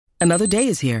Another day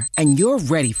is here, and you're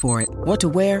ready for it. What to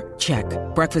wear? Check.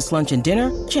 Breakfast, lunch, and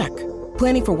dinner? Check.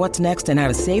 Planning for what's next and how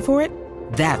to save for it?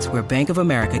 That's where Bank of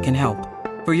America can help.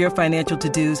 For your financial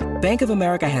to-dos, Bank of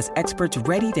America has experts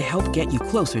ready to help get you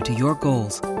closer to your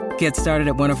goals. Get started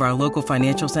at one of our local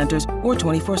financial centers or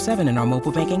 24/7 in our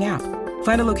mobile banking app.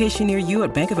 Find a location near you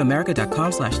at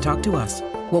bankofamerica.com/talktous.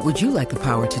 What would you like the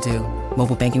power to do?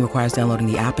 Mobile banking requires downloading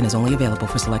the app and is only available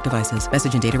for select devices.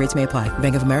 Message and data rates may apply.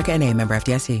 Bank of America N.A., member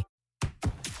FDIC.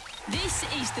 This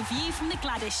is The View from the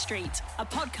Gladys Street, a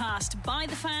podcast by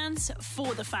the fans,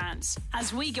 for the fans,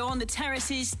 as we go on the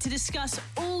terraces to discuss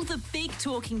all the big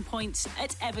talking points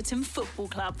at Everton Football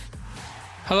Club.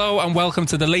 Hello and welcome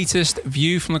to the latest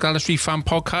View from the Gladys Street fan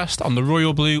podcast on the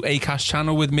Royal Blue Acast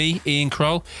channel with me, Ian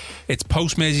Kroll. It's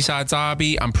post-Merseyside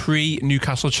derby and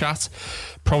pre-Newcastle chat.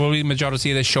 Probably the majority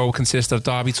of this show will consist of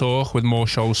derby talk, with more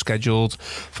shows scheduled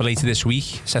for later this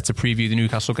week, set to preview the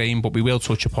Newcastle game, but we will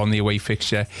touch upon the away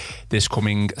fixture this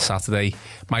coming Saturday.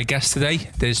 My guests today,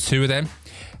 there's two of them,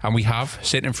 and we have,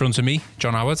 sitting in front of me,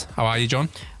 John Howard. How are you, John?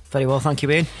 Very well, thank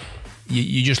you, Ian.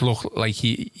 You just look like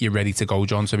you're ready to go,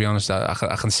 John, to be honest. I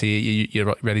can see it.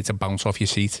 You're ready to bounce off your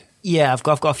seat. Yeah, I've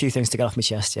got a few things to get off my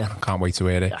chest, yeah. I can't wait to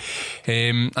hear it.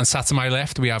 Yeah. And sat to my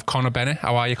left, we have Connor Bennett.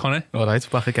 How are you, Connor? All right,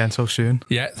 back again so soon.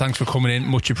 Yeah, thanks for coming in.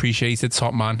 Much appreciated,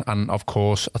 top man, and of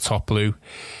course, a top blue.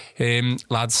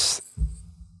 Lads,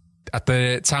 at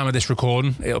the time of this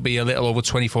recording, it'll be a little over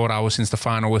 24 hours since the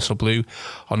final whistle blew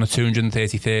on the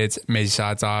 233rd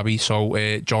Merseyside derby. So,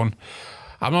 John,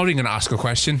 I'm not even going to ask a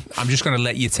question. I'm just going to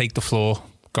let you take the floor.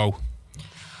 Go.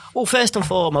 Well, first and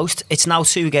foremost, it's now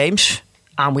 2 games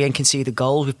and we ain't conceded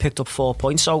goals. We've picked up 4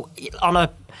 points. So on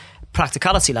a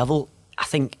practicality level, I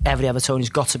think every Evertonian's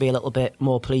got to be a little bit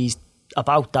more pleased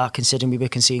about that, considering we were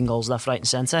conceding goals left, right and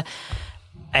centre.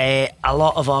 A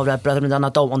lot of our red brethren, and I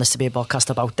don't want this to be a podcast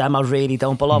about them, I really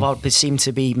don't, but a lot of our seem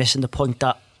to be missing the point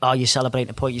that, you're celebrating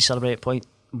a point,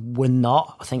 We're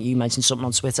not. I think you mentioned something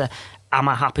on Twitter. Am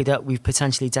I happy that we've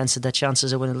potentially dented their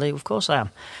chances of winning the league? Of course I am.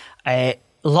 A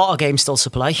lot of games still to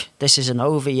play. This isn't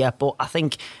over yet, but I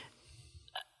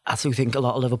do think a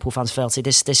lot of Liverpool fans felt it.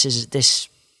 This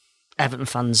Everton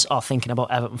fans are thinking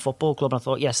about Everton Football Club. And I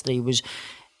thought yesterday was,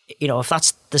 if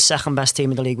that's the second best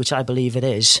team in the league, which I believe it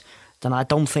is, then I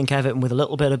don't think Everton, with a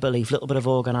little bit of belief, a little bit of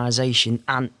organisation,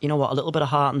 and a little bit of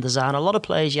heart and design. A lot of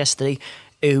players yesterday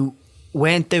who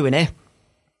weren't doing it,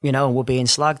 were being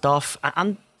slagged off,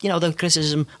 and the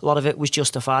criticism, a lot of it was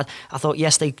justified. I thought,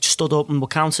 yes, they stood up and were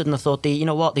counted, and I thought,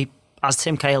 as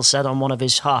Tim Cahill said on one of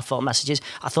his heartfelt messages,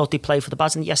 I thought they played for the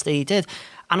badge, and yes, they did.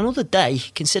 And another day,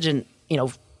 considering,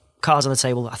 cards on the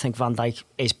table, I think Van Dijk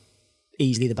is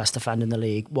easily the best defender in the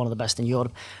league, one of the best in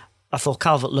Europe. I thought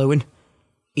Calvert-Lewin,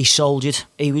 he soldiered.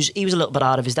 He was a little bit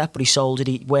out of his depth, but he soldiered,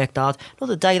 he worked hard.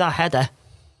 Another day, that header,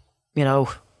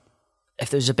 if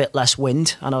there was a bit less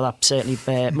wind, I know that certainly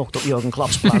mucked up Jurgen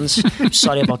Klopp's plans.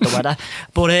 Sorry about the weather.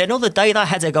 But another day, that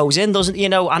header goes in, doesn't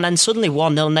and then suddenly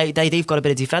 1-0, they've got a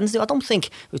bit of defence. I don't think,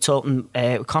 we're talking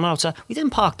Connor, we didn't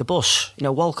park the bus.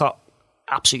 Walcott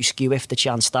absolutely skew-whiffed the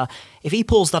chance that if he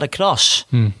pulls that across,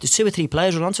 there's 2 or 3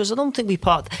 players run onto us. I don't think we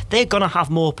parked. They're going to have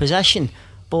more possession.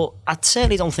 But I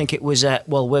certainly don't think it was,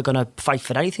 we're going to fight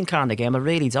for anything kind of game. I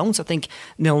really don't. I think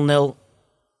 0-0,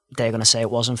 they're going to say it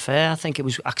wasn't fair. I think it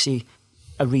was actually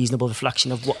a reasonable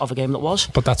reflection of a game that was.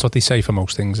 But that's what they say for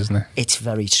most things, isn't it? It's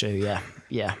very true,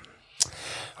 yeah.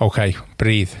 Okay,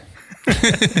 breathe.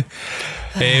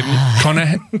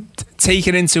 Connor,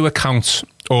 taking into account,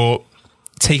 or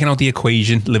taking out the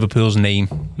equation, Liverpool's name,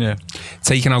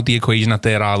 taking out the equation that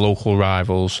they're our local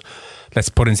rivals, let's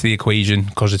put into the equation,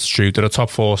 because it's true, they're a top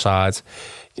 4 side.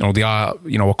 They are,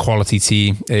 a quality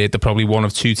team. They're probably one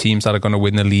of 2 teams that are going to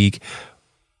win the league.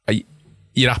 Are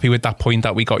you happy with that point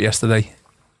that we got yesterday?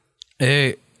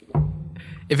 If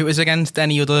it was against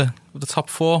any other of the top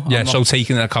 4, so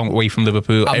taking that account away from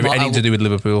Liverpool, anything to do with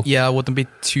Liverpool, I wouldn't be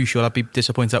too sure. I'd be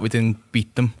disappointed that we didn't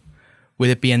beat them.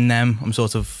 With it being them, I'm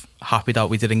sort of happy that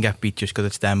we didn't get beat just because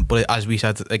it's them. But as we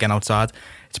said again outside,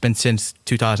 it's been since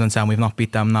 2010 we've not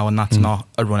beat them now, and that's not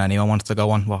a run anyone wants to go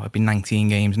on. It'll be 19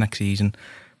 games next season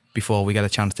before we get a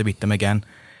chance to beat them again.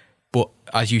 But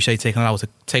as you say, taking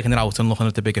it out and looking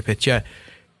at the bigger picture,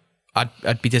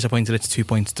 I'd be disappointed it's 2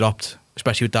 points dropped,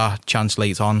 especially with that chance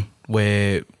late on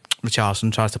where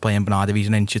Richarlison tries to play in Bernard. If he's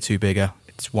an inch or 2 bigger,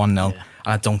 it's 1-0. And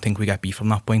I don't think we get beat from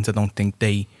that point. I don't think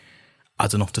they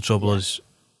had enough to trouble us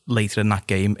later in that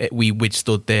game. We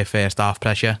withstood their first half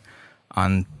pressure,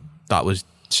 and that was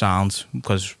sound,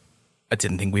 because I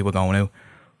didn't think we were going to.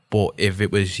 But if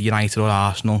it was United or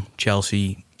Arsenal,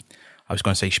 Chelsea, I was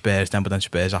going to say Spurs then, but then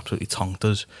Spurs absolutely tonked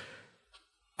us.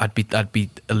 I'd be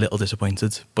a little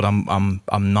disappointed, but I'm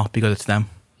not, because it's them,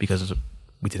 because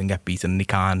we didn't get beaten and they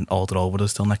can't alter over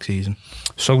us till next season.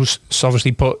 So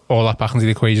obviously put all that back into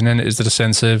the equation then. Is there a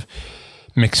sense of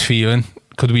mixed feeling?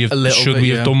 Should we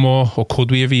have done more, or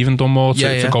could we have even done more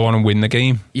to go on and win the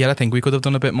game? Yeah, I think we could have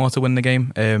done a bit more to win the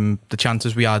game. The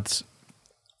chances we had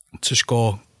to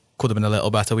score could have been a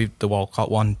little better. The Walcott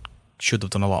one should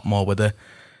have done a lot more with it.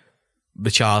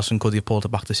 The Charleston, could have pulled it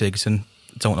back to Sigurdsson.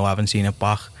 Don't know, I haven't seen it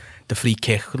back. The free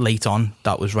kick late on,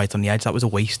 that was right on the edge. That was a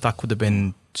waste. That could have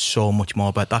been so much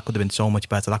more better. That could have been so much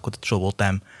better. That could have troubled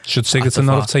them. Should Sigurdsson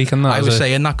not have taken that? I was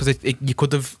saying that because you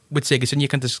could have, with Sigurdsson, you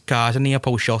can discard a near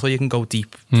post shot, or you can go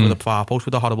deep for the far post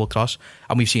with a horrible cross.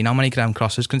 And we've seen how many Graham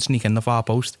crosses can sneak in the far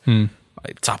post.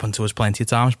 It's happened to us plenty of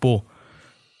times, but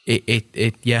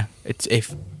it's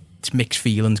mixed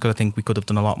feelings, because I think we could have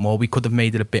done a lot more. We could have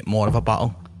made it a bit more of a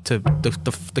battle.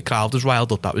 The crowd was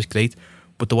riled up, that was great,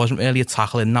 but there wasn't really a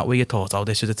tackle in that way you thought, oh,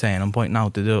 this is a turning point now.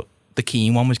 The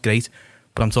Keane one was great,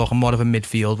 but I'm talking more of a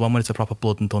midfield one where it's a proper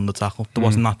blood and thunder tackle. There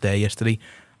wasn't that there yesterday,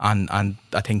 and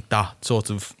I think that sort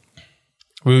of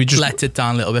let it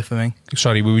down a little bit for me.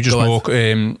 Sorry, we were just more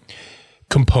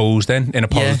composed then, in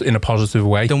a positive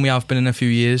way than we have been in a few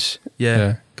years.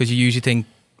 Yeah, because you usually think,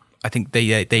 I think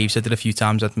Dave said it a few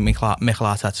times, that Mikel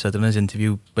Arteta said in his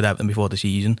interview with Everton before the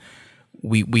season,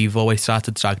 we've always tried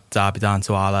to drag Derby down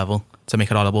to our level to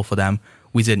make it audible for them.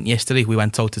 We didn't yesterday. We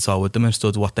went toe to toe with them and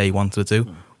stood what they wanted to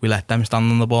do. We let them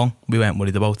stand on the ball. We weren't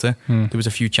worried about it. There was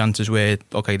a few chances where,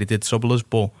 okay, they did trouble us,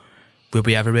 but were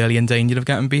we ever really in danger of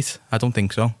getting beat? I don't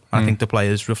think so. I think the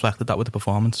players reflected that with the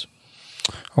performance.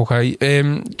 Okay,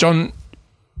 John,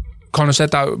 Connor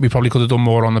said that we probably could have done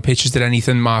more on the pitch. Is there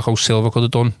anything Marco Silva could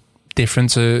have done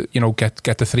different to,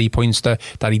 get the 3 points that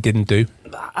he didn't do?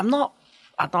 I'm not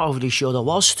overly sure there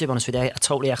was, to be honest with you. I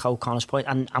totally echo Connor's point,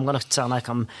 and I'm going to sound like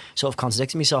I'm sort of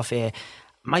contradicting myself here.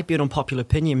 Might be an unpopular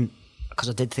opinion, because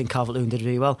I did think Calvert-Lewin did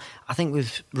really well. I think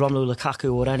with Romelu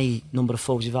Lukaku or any number of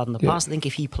forwards we've had in the past, I think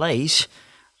if he plays,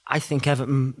 I think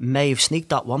Everton may have sneaked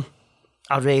that one.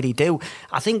 I really do.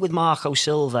 I think with Marco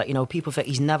Silva, people think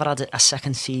he's never had a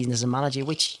second season as a manager,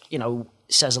 which,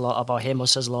 says a lot about him or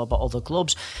says a lot about other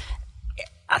clubs.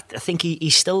 I think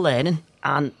he's still learning,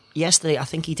 and yesterday I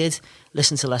think he did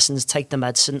listen to lessons, take the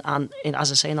medicine, and as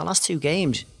I say, in the last 2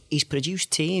 games he's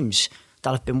produced teams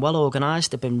that have been well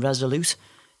organised, they've been resolute.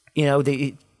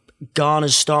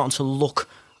 Ghana's starting to look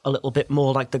a little bit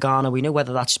more like the Ghana we knew,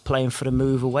 whether that's playing for a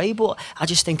move away, but I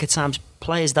just think at times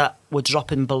players that were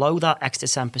dropping below that extra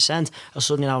 10% are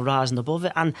suddenly now rising above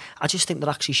it, and I just think they're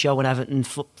actually showing Everton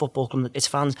Football Club, its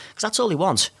fans, because that's all they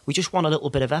want. We just want a little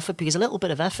bit of effort, because a little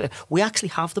bit of effort, we actually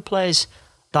have the players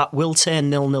that will turn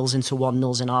 0-0s into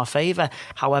 1-0s in our favour.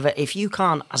 However, if you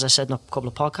can't, as I said in a couple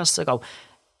of podcasts ago,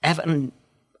 Everton,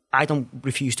 I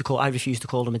refuse to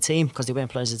call them a team, because they weren't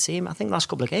playing as a team. I think the last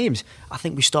couple of games, I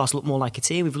think we start to look more like a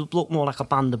team. We've looked more like a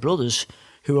band of brothers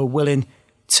who are willing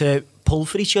to pull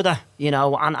for each other,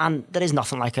 and there is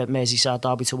nothing like a Merseyside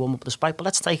derby to warm up the spike, but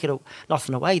let's take it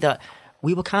nothing away that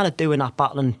we were kind of doing that,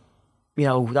 battling,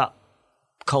 that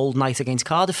cold night against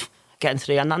Cardiff, getting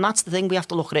through, and that's the thing we have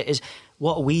to look at it, is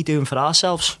what are we doing for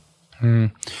ourselves?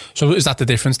 So is that the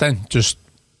difference then? Just,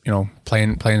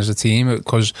 playing as a team?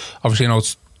 Because obviously,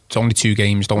 it's only 2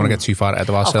 games, don't want to get too far ahead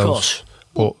of ourselves.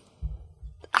 Of course.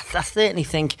 But I certainly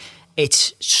think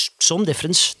it's some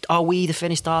difference. Are we the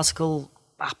finished article?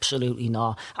 Absolutely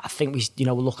not. I think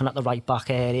we're looking at the right back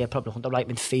area, probably looking at the right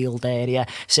midfield area,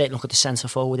 certainly look at the centre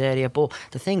forward area. But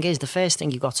the thing is, the first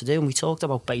thing you've got to do, and we talked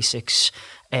about basics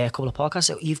a couple of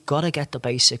podcasts, you've got to get the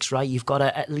basics right. You've got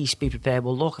to at least be prepared.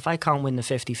 Well, look, if I can't win the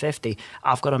 50-50,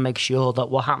 I've got to make sure that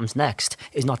what happens next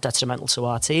is not detrimental to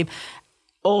our team.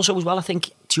 Also, as well, I think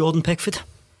Jordan Pickford,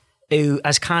 who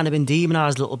has kind of been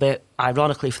demonised a little bit,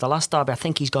 ironically, for the last derby, I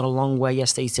think he's gone a long way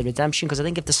yesterday to redemption, because I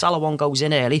think if the Salah one goes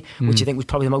in early, which I think was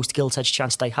probably the most gilt-edged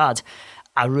chance they had,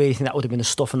 I really think that would have been a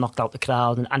stuff and knocked out the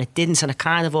crowd, and it didn't, and it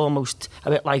kind of almost,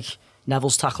 a bit like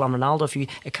Neville's tackle on Ronaldo,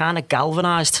 it kind of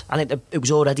galvanised. I think it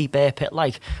was already Bear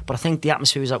Pit-like, but I think the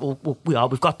atmosphere was like,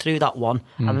 we've got through that one,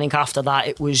 and I think after that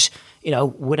it was,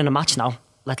 we're in a match now,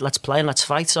 let's play and let's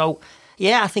fight. So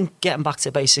yeah, I think getting back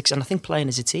to basics, and I think playing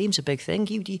as a team's a big thing.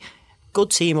 Good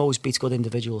team always beats good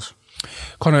individuals.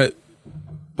 Connor,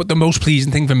 but the most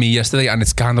pleasing thing for me yesterday, and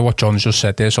it's kind of what John's just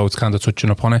said there, so it's kind of touching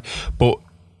upon it, but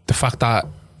the fact that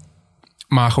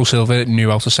Marco Silva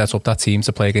knew how to set up that team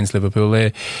to play against Liverpool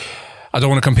there. I don't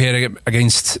want to compare it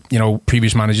against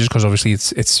previous managers, because obviously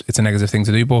it's a negative thing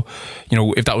to do, but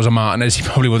if that was a Martinez, he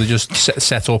probably would have just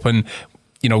set up and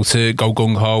you know, to go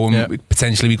gung-ho and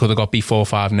potentially we could have got beat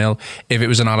 4-5-0. If it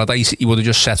was an Allardyce, he would have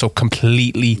just set up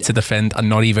completely to defend and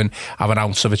not even have an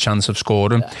ounce of a chance of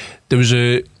scoring. There was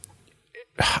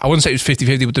I wouldn't say it was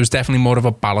 50-50, but there was definitely more of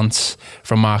a balance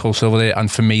from Marco Silva there,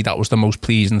 and for me that was the most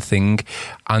pleasing thing.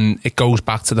 And it goes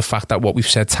back to the fact that what we've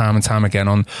said time and time again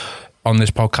on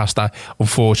this podcast, that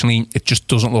unfortunately it just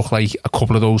doesn't look like a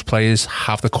couple of those players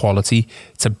have the quality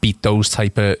to beat those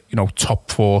type of, you know, top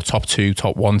 4, top 2,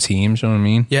 top 1 teams. You know what I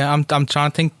mean? Yeah, I'm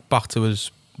trying to think back to his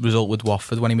result with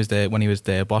Watford when he was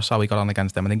there, boss, how he got on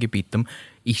against them. I think he beat them.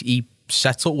 He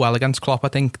set up well against Klopp. I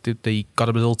think they got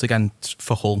a result against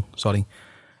for Hull,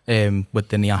 with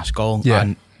the Niasse goal. Yeah.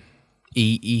 And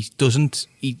he doesn't.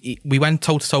 We went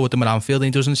toe to toe with them at Anfield, and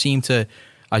he doesn't seem to,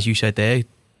 as you said there,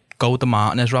 go the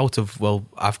Martinez route of, well,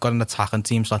 I've got an attacking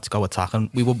team, so let's go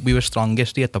attacking. We were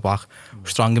strongest at the back,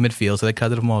 strong in midfield, to the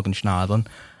credit of Morgan Schneiderlin,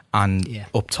 and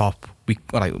up top,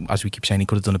 as we keep saying, he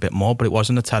could have done a bit more, but it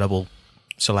wasn't a terrible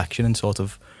selection and sort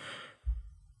of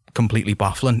completely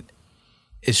baffling.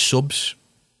 His subs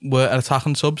were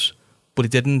attacking subs, but he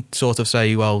didn't sort of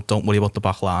say, well, don't worry about the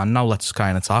back line now, let's try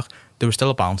and attack. There was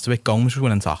still a bounce to it. Gomes was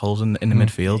winning tackles in the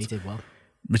midfield. He did well.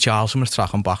 Richarlison was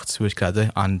tracking back, to his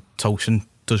credit, and Tosin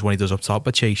does what he does up top,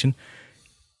 but chasing.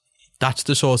 That's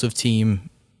the sort of team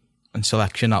and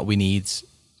selection that we need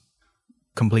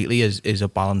completely, is a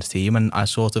balanced team. And I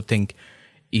sort of think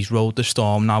he's rode the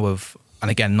storm now of, and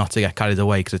again, not to get carried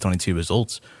away because it's only 2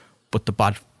 results, but the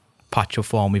bad patch of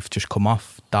form we've just come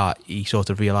off, that he sort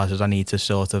of realises I need to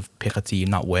sort of pick a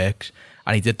team that works.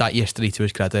 And he did that yesterday, to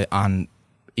his credit, and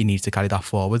he needs to carry that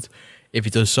forward. If he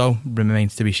does so,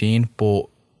 remains to be seen, but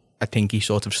I think he's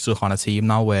sort of stuck on a team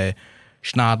now where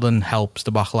Schneiderlin helps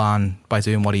the back line by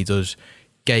doing what he does.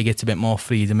 Gay gets a bit more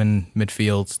freedom in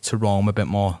midfield to roam a bit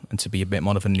more and to be a bit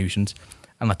more of a nuisance,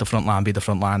 and let the front line be the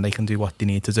front line. They can do what they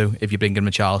need to do. If you bring in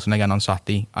Richarlison again on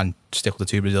Saturday and stick with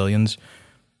the 2 Brazilians,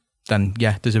 then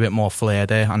yeah, there's a bit more flair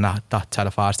there, and that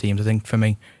terrifies teams. I think for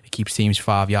me, it keeps teams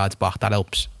 5 yards back. That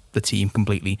helps the team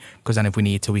completely, because then if we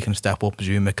need to, we can step up.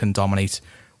 Zuma can dominate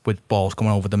with balls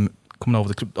coming over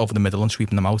the middle and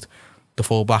sweeping them out. The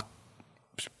fullback,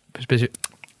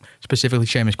 specifically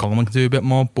Seamus Coleman, can do a bit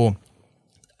more, but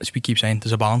as we keep saying,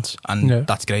 there's a balance, and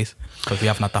that's great, because we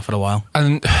haven't had that for a while.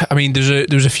 And I mean,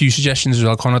 there's a few suggestions as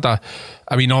well, Conor, that,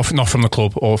 I mean, not from the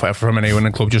club or from anyone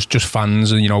in the club, just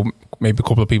fans, and, you know, maybe a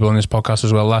couple of people on this podcast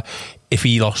as well, that if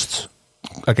he lost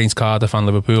against Cardiff and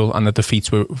Liverpool and the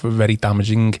defeats were very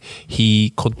damaging,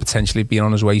 he could potentially be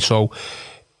on his way. So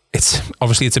it's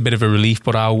a bit of a relief,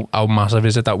 but how massive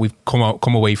is it that we've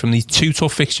come away from these 2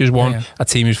 tough fixtures? One, a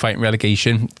team who's fighting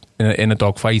relegation in a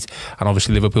dogfight, and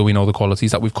obviously Liverpool, we know the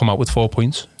qualities, that we've come out with 4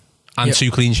 points and 2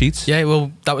 clean sheets. Yeah,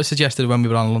 well, that was suggested when we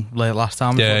were on last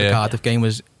time before the Cardiff game,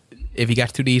 was if he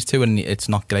gets through these 2 and it's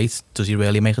not great, does he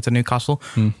really make it to Newcastle?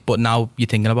 But now you're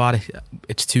thinking about it,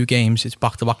 it's 2 games, it's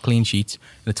back-to-back clean sheets,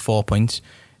 and it's 4 points.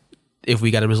 If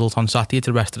we get a result on Saturday, it's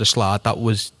the rest of the slide that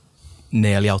was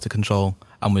nearly out of control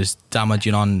and was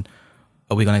damaging on,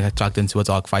 are we going to get dragged into a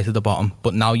dogfight at the bottom?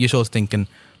 But now you're sort of thinking,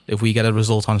 if we get a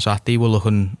result on Saturday, we're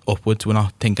looking upwards, we're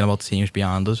not thinking about the teams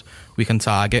behind us. We can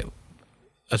target,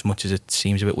 as much as it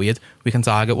seems a bit weird, we can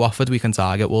target Watford, we can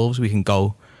target Wolves, we can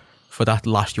go for that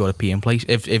last European place,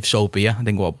 if so be it. I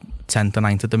think we're 10th or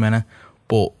 9th at the minute,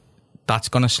 but that's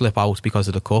going to slip out because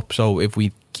of the cup. So if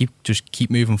we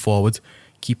keep moving forward,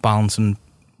 keep balancing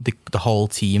the whole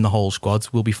team, the whole squad,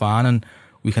 we'll be fine, and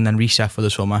we can then reset for the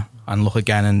summer and look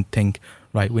again and think,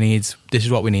 right, this is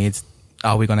what we need,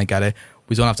 how are we going to get it?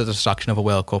 We don't have the distraction of a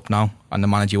World Cup now, and the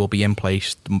manager will be in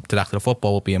place, the director of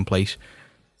football will be in place,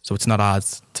 so it's not hard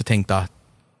to think that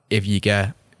if you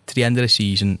get to the end of the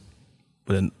season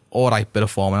with an alright bit of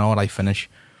form and an alright finish,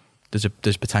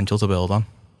 there's potential to build on.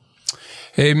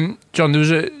 John, there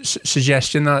was a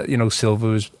suggestion that, you know, Silva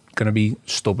was going to be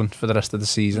stubborn for the rest of the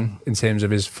season in terms of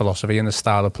his philosophy and the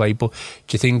style of play, but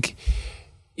do you think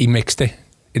he mixed it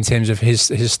in terms of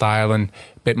his style and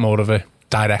a bit more of a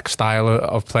direct style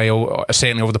of play, or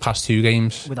certainly over the past 2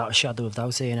 games? Without a shadow of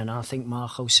doubt, Ian, and I think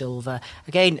Marco Silva,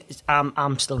 again,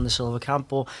 I'm still in the Silva camp,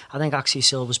 but I think actually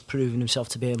Silva's proven himself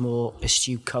to be a more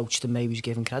astute coach than maybe he's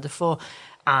given credit for.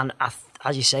 And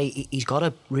as you say, he's got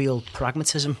a real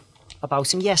pragmatism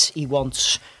about him. Yes, he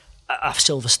wants a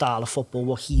Silva style of football,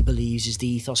 what he believes is the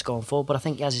ethos going forward, but I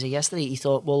think, as I said yesterday, he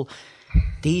thought, well,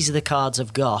 these are the cards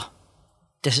I've got,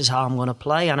 this is how I'm going to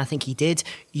play. And I think he did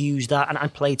use that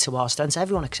and played to our strengths.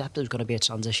 Everyone accepted it was going to be a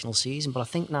transitional season, but I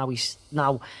think now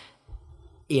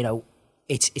you know,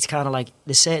 it's kind of like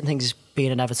there's certain things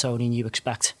being an Evertonian you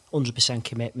expect 100%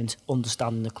 commitment,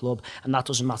 understanding the club, and that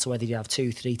doesn't matter whether you have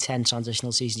 2, 3, 10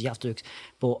 transitional seasons. You have to,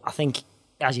 but I think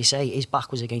as you say, his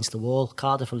back was against the wall.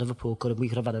 Cardiff and Liverpool we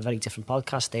could have had a very different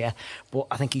podcast there. But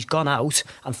I think he's gone out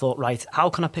and thought, right, how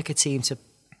can I pick a team to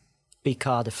beat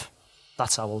Cardiff?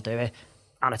 That's how we'll do it.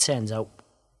 And it turns out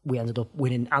we ended up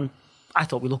winning. And I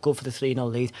thought we looked good for the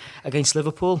 3-0 lead against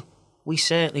Liverpool. We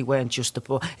certainly weren't just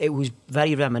it was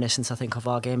very reminiscent, I think, of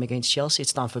our game against Chelsea at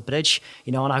Stamford Bridge.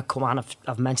 You know, and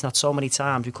I've mentioned that so many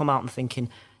times. We come out and thinking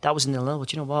that was a 0-0,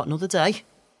 but you know what? Another day,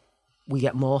 we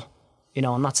get more. You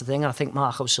know, and that's the thing. I think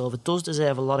Marco Silva does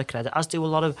deserve a lot of credit, as do a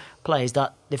lot of players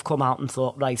that they've come out and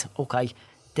thought, right, okay,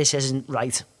 this isn't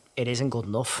right. It isn't good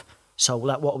enough. So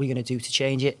what are we going to do to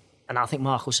change it? And I think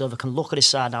Marco Silva can look at his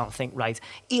side now and think, right,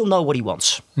 he'll know what he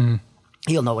wants.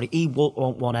 He'll know he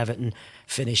won't want Everton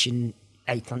finishing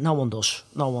 8th. No one does.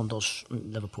 No one does.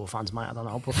 Liverpool fans might, I don't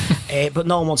know. But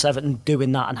no one wants Everton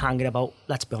doing that and hanging about,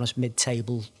 let's be honest,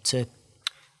 mid-table to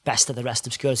best of the rest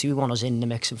of security. We want us in the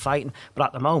mix and fighting. But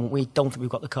at the moment, we don't think we've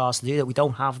got the cars to do that. We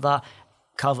don't have that.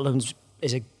 Calvert-Lewin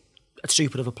is a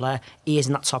stupid of a player. He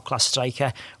isn't that top-class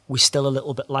striker. We're still a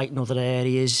little bit light in other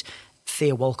areas.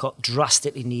 Theo Walcott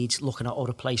drastically needs looking at or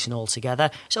replacing altogether.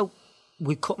 So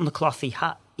we're cutting the cloth he's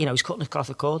cutting the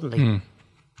cloth accordingly.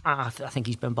 I think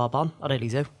he's been bob on. I really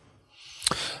do.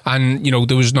 And, you know,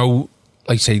 there was no,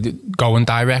 like say, going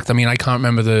direct. I mean, I can't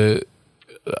remember the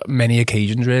many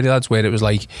occasions really, lads, where it was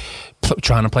like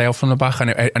trying to play out from the back,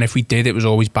 and if we did, it was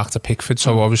always back to Pickford.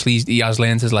 So obviously he has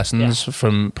learned his lessons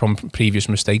from previous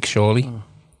mistakes, surely.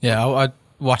 Yeah, I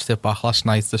watched it back last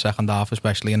night, the second half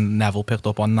especially, and Neville picked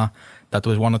up on that there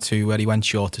was one or two where he went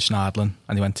short to Snardlin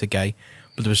and he went to Gay,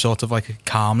 but there was sort of like a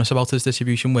calmness about his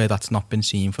distribution where that's not been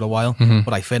seen for a while.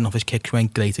 But I fair enough, his kicks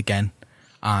went great again,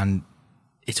 and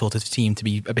it sort of seemed to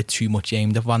be a bit too much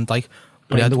aimed at Van Dijk.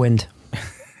 But he had the wind.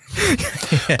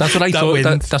 That's what I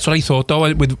thought. That's what I thought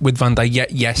though with Van Dijk.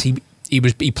 Yes,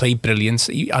 he played brilliant,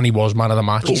 and he was man of the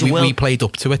match. But we played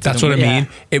up to it. That's what I mean.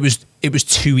 It was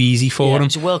too easy for him. It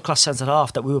was a world class centre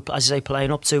half that we were, as I say,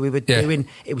 playing up to. We were doing.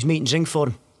 It was meat and drink for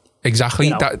him. Exactly.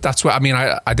 You know? That's what I mean.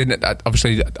 I didn't.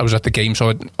 Obviously, I was at the game,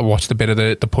 so I watched a bit of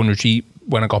the punditry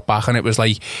when I got back, and it was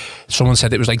like someone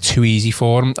said it was like too easy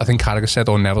for him. I think Carragher said,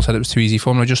 or Neville said it was too easy for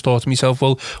him. And I just thought to myself,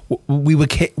 well, we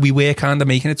were kind of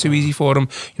making it too easy for him.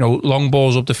 You know, long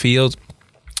balls up the field.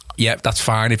 Yeah, that's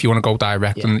fine if you want to go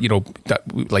direct and, you know,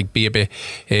 like be a bit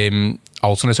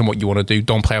alternate in what you want to do.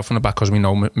 Don't play out from the back because we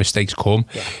know mistakes come.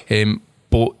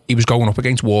 But he was going up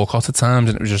against Walcott at times,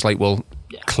 and it was just like, well,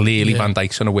 clearly Van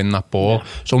Dijk's going to win that ball.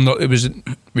 So it was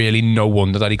really no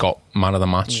wonder that he got man of the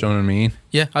match. You know what I mean?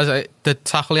 Yeah, the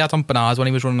tackle he had on Bernard when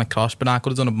he was running across, Bernard could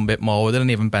have done a bit more with it and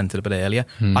even bent it a bit earlier.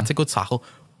 That's a good tackle.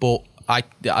 But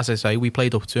as I say, we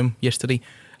played up to him yesterday.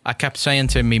 I kept saying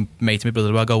to my mate, my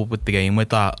brother, I'll go with the game with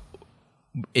that.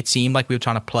 It seemed like we were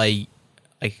trying to play,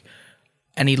 like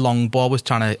any long ball was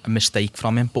trying to a mistake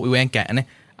from him, but we weren't getting it.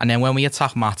 And then when we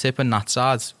attacked Matip and that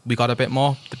side, we got a bit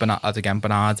more. Bernard. I think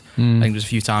there was a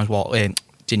few times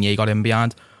Digne got in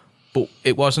behind. But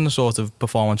it wasn't a sort of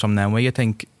performance from them where you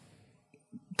think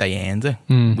they earned it.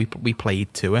 We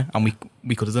played to it, and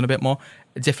we could have done a bit more.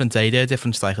 A different day there,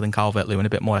 different striker than Calvert-Lewin, a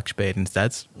bit more experienced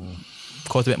heads.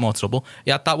 Caused a bit more trouble.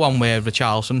 He had that one where the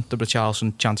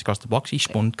Richarlison chance across the box. He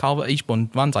spun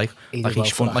Van Dijk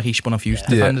he spun a few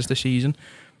defenders this season.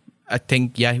 I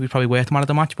think, he was probably worth man of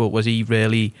the match, but was he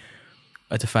really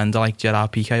a defender like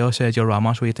Gerard Piqué or Sergio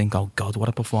Ramos where you think, oh God, what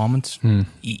a performance.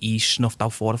 He snuffed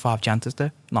out 4 or 5 chances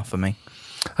there. Not for me.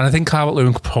 And I think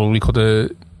Calvert-Lewin probably could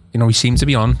have, you know, he seemed to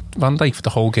be on Van Dijk for the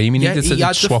whole game. He needed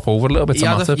to swap over a little bit to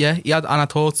Matip. And I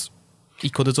thought he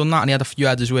could have done that, and he had a few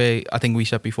headers where I think we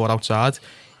said before outside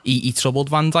he troubled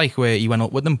Van Dijk where he went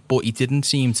up with them, but he didn't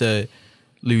seem to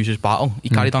lose his battle. He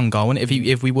carried on going.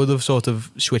 If we would have sort of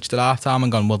switched at half time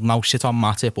and gone, well, now sit on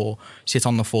Matip or sit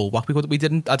on the full-back, we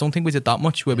didn't. I don't think we did that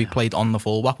much where we played on the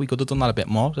full-back. We could have done that a bit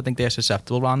more. I think they're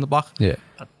susceptible around the back.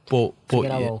 But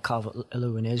how old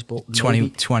Calvert-Lewin is, but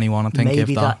 21, I think.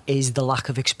 Maybe that is the lack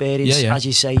of experience. As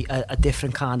you say, a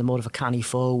different kind of more of a canny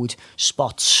forward,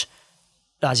 spots.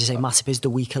 As you say, Matip is the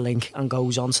weaker link and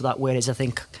goes on to that, whereas I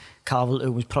think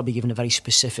Calvert-Lewin was probably given a very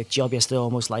specific job yesterday,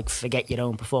 almost like forget your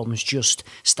own performance, just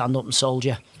stand up and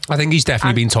soldier. I think he's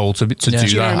definitely been told to do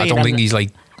that. I don't think he's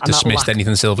like dismissed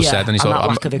anything Silva said. And he's that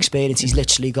lack of experience, he's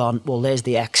literally gone, well, there's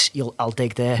the X, I'll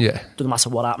dig there. Doesn't matter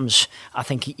what happens. I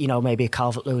think, you know, maybe a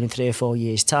Calvert-Lewin in 3 or 4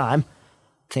 years' time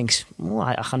thinks,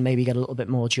 I can maybe get a little bit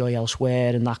more joy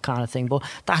elsewhere and that kind of thing, but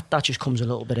that just comes a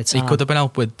little bit of time. He could have been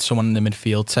out with someone in the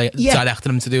midfield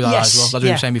directing him to do that as well. That's what we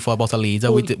were saying before about a leader.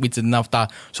 We didn't have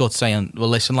that sort of saying, well,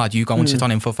 listen lad, you go and sit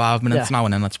on him for 5 minutes now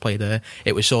and then let's play there.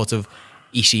 It was sort of,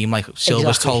 he seemed like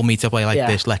Silva's told me to play like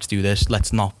this, let's do this,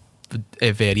 let's not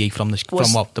vary from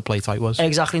what the play type was.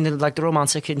 Exactly, and like the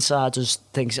romantic inside does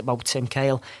things about Tim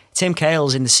Cahill. Tim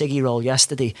Cahill's in the Siggy role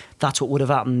yesterday. That's what would have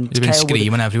happened. He's been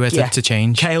screaming everywhere to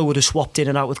change. Cahill would have swapped in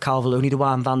and out with Calvert-Lewin to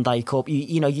wind Van Dijk up.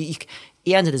 At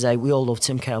the end of the day, we all love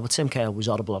Tim Cahill, but Tim Cahill was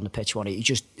horrible on the pitch, wasn't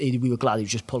he? We were glad he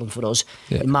was just pulling for us.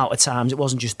 Yeah. The amount of times, it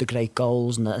wasn't just the great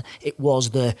goals, and it was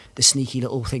the sneaky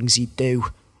little things he'd do.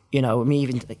 You know, I mean,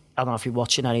 even, I don't know if you're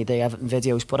watching any of the Everton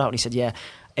videos put out, and he said, yeah,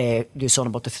 you were talking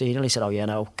about the 3-0. He said, oh, yeah,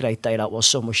 no, great day that was,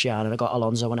 sun was shining, I got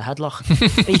Alonso in a headlock.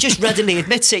 And he just readily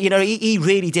admits it, you know, he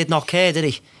really did not care, did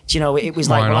he? Do you know, it was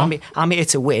like, well, I'm here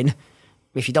to win.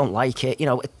 If you don't like it, you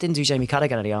know, it didn't do Jamie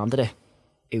Carragher any harm, did it?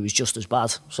 It was just as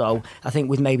bad. So I think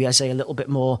with maybe, I say, a little bit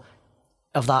more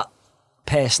of that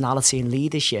personality and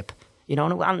leadership, you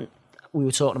know, and we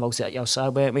were talking about it outside,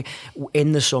 weren't we?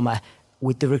 In the summer,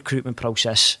 with the recruitment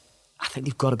process, I think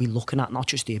they've got to be looking at not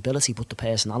just the ability, but the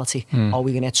personality. Are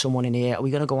we going to get someone in here? Are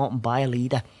we going to go out and buy a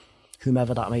leader,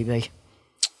 whomever that may be?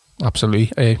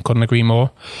 Absolutely. Couldn't agree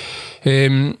more.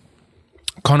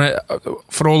 Connor,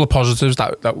 for all the positives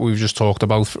that we've just talked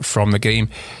about from the game,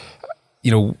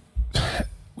 you know,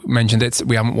 mentioned it,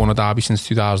 we haven't won a derby since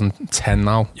 2010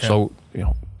 now. Yeah. So, you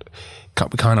know,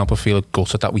 we can't help but feel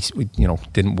gutted that we you know,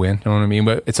 didn't win. You know what I mean?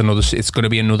 But it's going to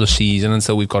be another season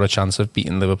until we've got a chance of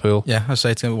beating Liverpool. Yeah, I'd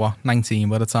say it's going to be 19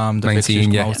 by the time the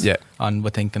 19, yeah. And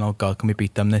we're thinking, oh God, can we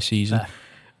beat them this season? Yeah.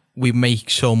 We make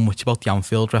so much about the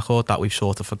Anfield record that we've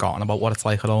sort of forgotten about what it's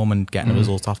like at home and getting a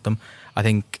result off them. I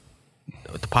think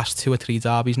the past 2 or 3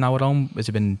 derbies now at home, has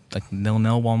it been like 0-0,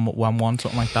 1-1,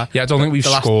 something like that? Yeah, I don't think we've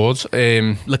scored.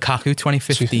 Lukaku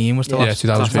 2015 was the last.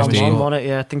 Yeah, 2015.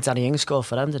 Yeah, I think Danny Ings scored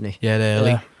for them, didn't he? Yeah,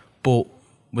 early. Yeah. But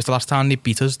was the last time they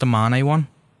beat us the Mane one?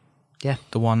 Yeah.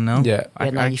 The 1-0? Yeah.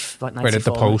 Right at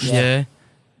the post. Yeah.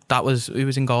 That was, who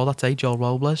was in goal that day? Joel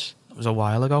Robles. It was a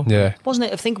while ago. Yeah. Wasn't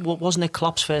it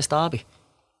Klopp's first derby?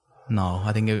 No,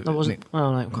 I think it wasn't.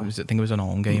 I think it was an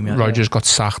home game. Yeah. Rodgers got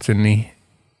sacked, didn't he?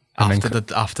 After that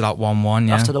 1-1,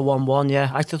 yeah. After the 1-1, yeah.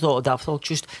 I thought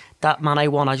just that Mane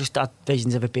one, I just had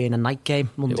visions of it being a night game.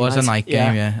 Monday it was night. A night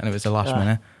game, yeah, and it was the last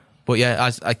minute. But yeah,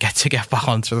 as I get back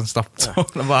onto it and stop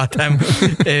talking about them,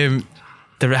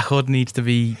 the record needs to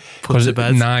be put to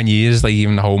bed. 9 years, like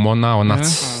even the home one now, and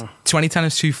that's 2010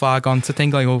 is too far gone to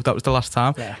think like, oh, that was the last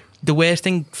time. Yeah. The worst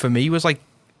thing for me was like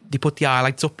they put the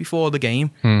highlights up before the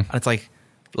game, and it's like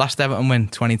last Everton win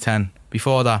 2010.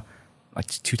 Before that, like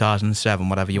 2007,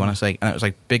 whatever you want to say, and it was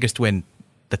like biggest win,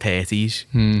 the 30s.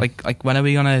 Like when are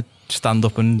we gonna stand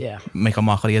up and make a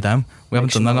mockery of them? We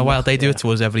haven't done that in a while. They do it to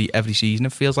us every season.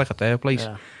 It feels like at their place.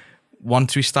 Yeah.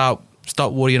 Once we stop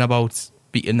worrying about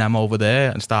beating them over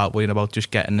there and start worrying about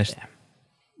just getting this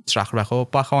track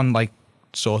record back on, like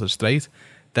sort of straight,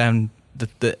 then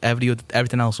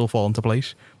everything else will fall into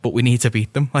place. But we need to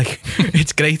beat them. Like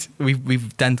it's great.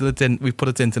 We've put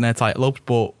it into their title ups,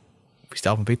 but we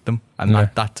still haven't beat them, and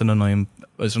that's an annoying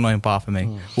part for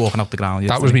me. Walking up the ground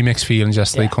yesterday. That was me mixed feelings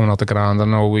yesterday coming out the ground. I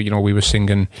know we were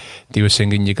singing, they were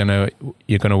singing you're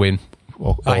gonna win.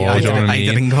 I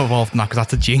didn't go involved in that because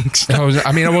that's a jinx. I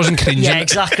wasn't cringing. Yeah,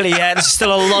 exactly. Yeah, there's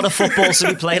still a lot of football to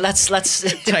be played. Let's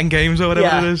 10 games or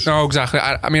whatever it is. No, exactly.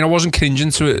 I wasn't cringing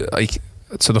to it like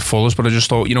to the fullest, but I just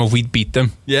thought, if we'd beat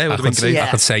them, it would have been great.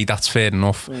 I could say that's fair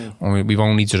enough. We've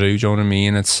only drew, do you know what I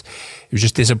mean? It was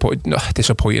just disappointing.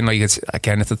 Like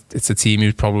it's a team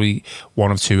who's probably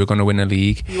one of two are going to win the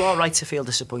league. You are right to feel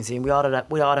disappointed. We are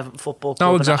a football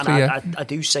club. No, exactly. And I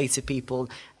do say to people,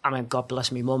 I mean, God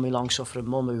bless me mum, my long suffering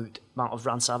mum, who amount of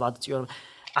rants I've had.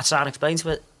 I try and explain to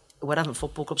it, we're having a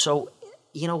football club, so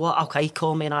you know what? Okay,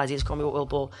 call me an ideas, call me what will,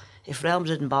 but if Real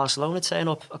Madrid and Barcelona turn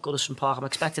up at Goodison Park, I'm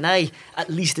expecting at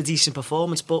least a decent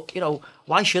performance. But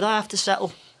why should I have to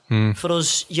settle for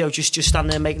us? Just stand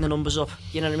there making the numbers up.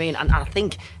 You know what I mean? And I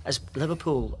think, as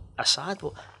Liverpool aside,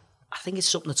 but I think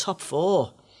it's up in the top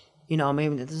 4. You know, I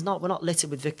mean, we're not littered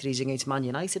with victories against Man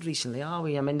United recently, are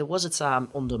we? I mean, there was a time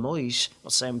under Moyes,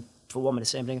 not saying for 1 minute the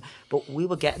same thing, but we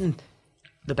were getting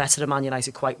the better of Man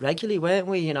United quite regularly, weren't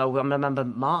we? I remember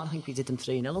Martin, I think we did them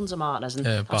 3-0 under Martinez, and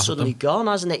that's suddenly gone,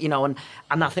 hasn't it? And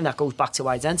I think that goes back to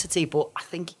identity, but I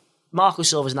think Marco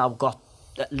Silva's now got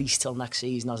at least till next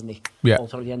season, hasn't he? Yeah. Or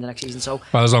till the end of next season. So,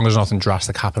 well, as long as nothing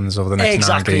drastic happens over the next 9 games.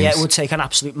 Exactly, yeah, it would take an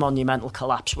absolute monumental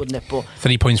collapse, wouldn't it? But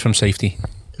 3 points from safety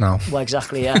now. Well,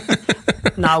 exactly, yeah.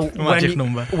 Now,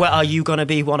 where are you going to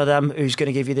be one of them who's going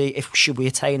to give you should we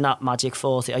attain that magic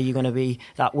 40, are you going to be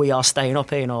that we are staying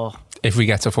up in, or... If we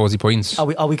get to 40 points. Are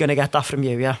we going to get that from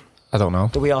you, yeah? I don't know.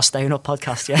 The We Are Staying Up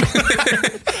podcast, yeah?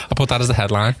 I'll put that as the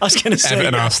headline. I was going to say...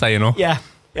 Everton are staying up. Yeah.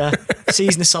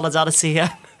 Season of solidarity,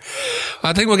 yeah.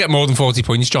 I think we'll get more than 40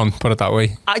 points, John, put it that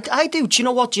way. I do. Do you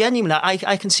know what? Genuinely,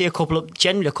 I can see a couple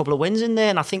of wins in there,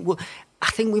 and I think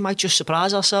we might just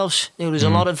surprise ourselves. There's a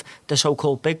lot of the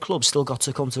so-called big clubs still got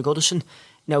to come to Goodison.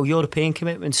 European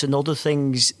commitments and other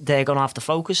things they're going to have to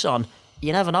focus on.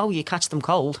 You never know. You catch them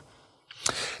cold.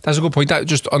 That's a good point. That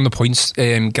just on the points,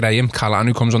 Graham Callahan,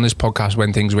 who comes on this podcast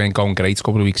when things weren't going great a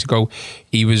couple of weeks ago,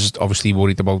 he was obviously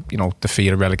worried about the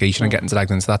fear of relegation and getting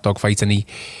dragged into that dogfight, and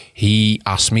he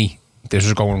asked me, this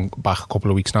was going back a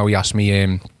couple of weeks now, he asked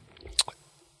me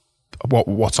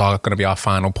what's going to be our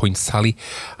final points tally,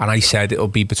 and I said it'll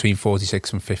be between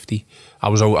 46 and 50. I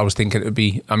was thinking it would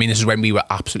be, this is when we were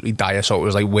absolutely dire, so it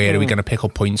was like, where are we going to pick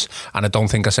up points? And I don't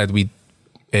think I said we'd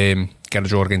get a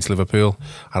draw against Liverpool,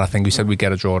 and I think we said we'd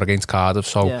get a draw against Cardiff,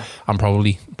 so I'm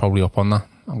probably up on that.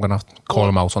 I'm going to call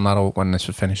him out on that when this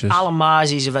finishes. Alan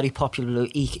Marsey's a very popular,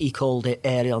 he called it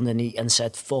early on and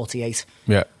said 48.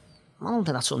 Yeah. I don't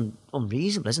think that's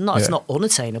unreasonable, is it? It's not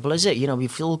unattainable, is it?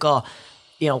 We've still got,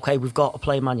 we've got to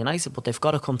play Man United, but they've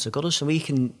got to come to Goodison, so we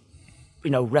can,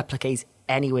 replicate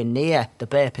anywhere near the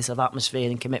bare piece of atmosphere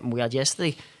and commitment we had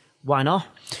yesterday. Why not?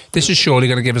 This is surely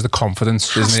going to give us the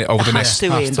confidence, isn't it, over the next...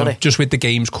 Just with the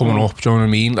games coming up, do you know what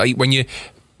I mean? Like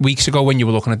weeks ago when you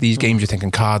were looking at these games, you're thinking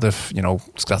Cardiff,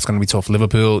 that's going to be tough.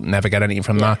 Liverpool, never get anything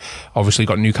from that. Obviously, we've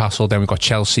got Newcastle, then we've got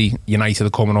Chelsea, United are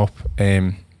coming up,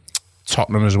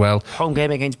 Tottenham as well. Home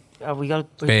game against... we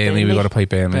got Burnley, we've got to play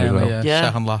Burnley as well. Yeah.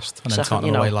 Second last, and then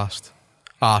Tottenham away last.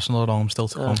 Arsenal at home still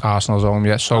to come. Arsenal's home,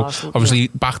 yeah. So obviously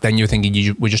back then you were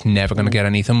thinking we're just never going to get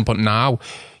anything, but now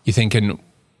you're thinking,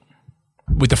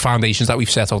 with the foundations that we've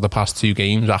set over the past 2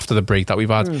 games after the break that we've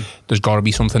had, there's got to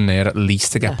be something there at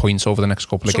least to get points over the next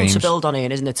couple of games. Something to build on here,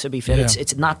 isn't it, to be fair?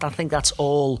 It's not, I think that's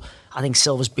all I think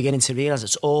Silva's beginning to realise.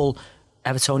 It's all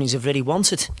Evertonians have really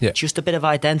wanted. Just a bit of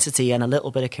identity and a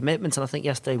little bit of commitment, and I think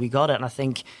yesterday we got it, and I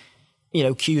think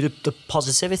cue the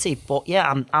positivity. But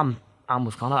I'm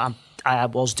with Connor. I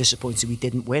was disappointed we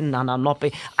didn't win, and I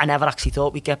never actually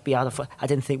thought we'd get beat. I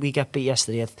didn't think we'd get beat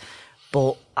yesterday.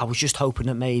 But I was just hoping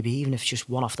that maybe, even if it's just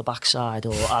one off the backside,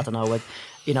 or I don't know,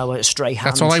 a stray hand.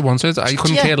 That's all I wanted. I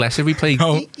couldn't care less if we played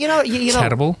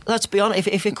terrible. Let's be honest.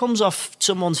 If it comes off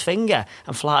someone's finger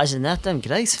and flies in net, then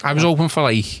great. I was hoping for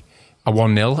like a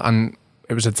 1-0, and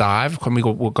it was a dive. We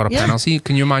got a penalty.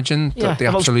 Can you imagine the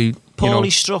absolute poorly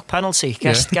struck penalty?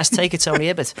 Guess take it, Tony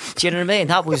Hibbert. Do you know what I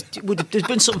mean? There's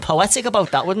been something poetic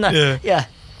about that, wouldn't there? Yeah.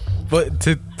 But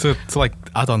to like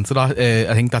add on to that,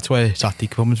 I think that's where Saturday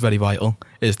becomes very vital,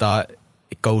 is that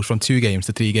it goes from 2 games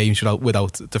to 3 games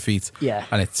without defeat. Yeah.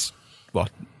 And it's, God,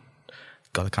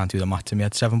 I can't do the math to me.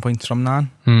 Had 7 points from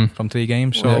 9 from 3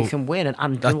 games. So you can win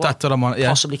and that's what I'm on.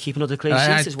 Possibly keep another clean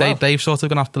sheet as well. They've sort of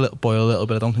gone off the boil a little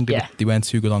bit. I don't think they weren't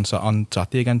too good on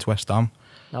Saturday against West Ham.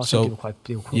 No, I think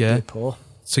they were quite poor.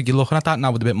 So you're looking at that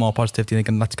now with a bit more positivity,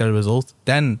 thinking let's get a result.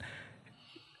 Then,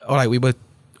 all right, we were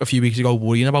a few weeks ago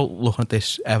worrying about looking at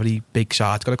this, every big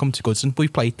side's got to come to Goodison.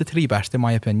 We've played the 3 best, in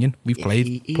my opinion. We've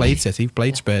played City,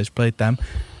 played Spurs, played them.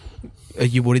 Are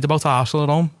you worried about Arsenal at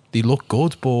home? They look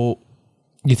good, but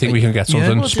you think we can get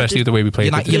something, especially the way we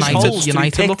played.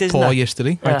 United looked poor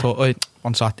yesterday. I thought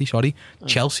on Saturday. Sorry,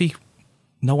 Chelsea.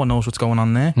 No one knows what's going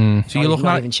on there. So you're looking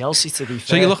at even Chelsea, to be fair.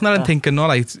 So you're looking at it and thinking, all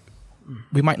right,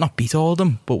 we might not beat all of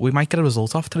them, but we might get a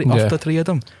result off the 3 of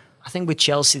them. I think with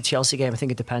Chelsea, the Chelsea game, I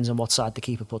think it depends on what side the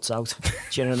keeper puts out.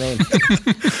 Do you know what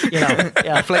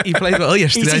I mean? He played well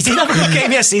yesterday. He did have a good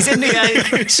game yesterday,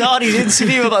 didn't he? Sorry, his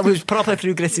interview was proper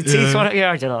through gritted teeth.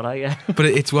 I don't know, But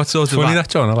it's what sort of funny that,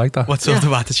 John. I like that. What sort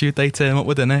of attitude they turn up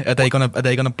with, innit? Are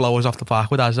they gonna blow us off the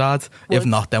park with Hazard? If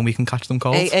not, then we can catch them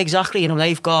cold. Exactly.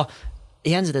 They've got, at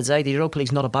the end of the day, the Europa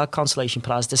League's not a bad consolation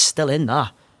prize. They're still in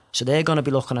that, so they're going to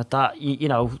be looking at that.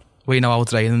 We know how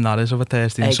draining that is over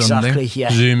Thursday and Sunday. Exactly, yeah.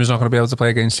 Zuma's not going to be able to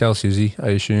play against Chelsea, is he? I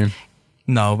assume.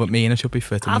 No, but Mina should be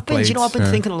fit. I've been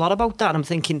thinking a lot about that, and I'm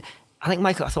thinking, I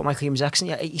thought Michael James Jackson,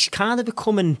 he's kind of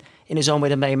becoming, in his own way,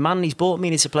 the main man. He's brought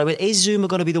Mina to play with. Is Zuma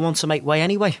going to be the one to make way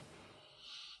anyway?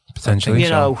 Potentially, you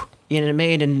know what I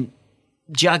mean? And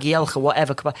Jagielka,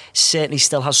 whatever, certainly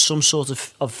still has some sort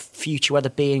of future, whether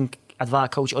being advert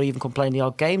coach or even come playing the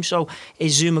odd game. So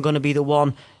is Zuma going to be the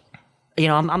one?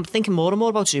 I'm thinking more and more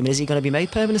about Zuma. Is he going to be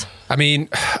made permanent? I mean,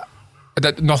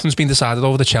 nothing's been decided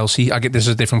over the Chelsea. I get this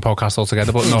is a different podcast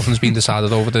altogether, but nothing's been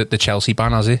decided over the Chelsea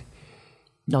ban, has it?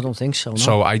 No, I don't think so. No.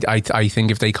 So I think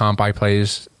if they can't buy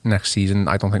players next season,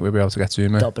 I don't think we'll be able to get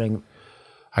Zuma.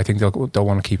 I think they'll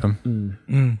want to keep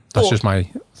him. That's just my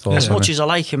thought. As much as I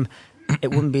like him, it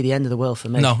wouldn't be the end of the world for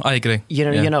me. No, I agree.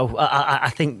 I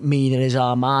think Mina is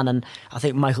our man, and I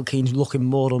think Michael Keane's looking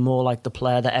more and more like the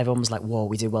player that everyone was like, whoa,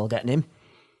 we did well getting him.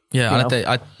 Yeah,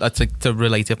 and I'd think to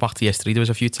relate it back to yesterday, there was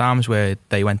a few times where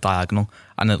they went diagonal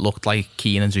and it looked like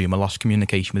Keane and Zuma lost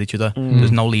communication with each other.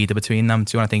 There's no leader between them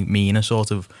two, and I think Mina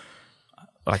sort of,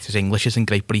 like, his English isn't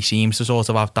great, but he seems to sort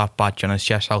of have that badge on his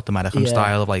chest, South American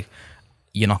style of like,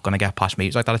 you're not going to get past me.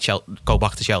 It's like that go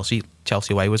back to Chelsea.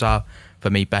 Chelsea away was for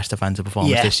me, best defensive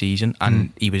performance this season,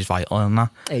 and he was vital in that.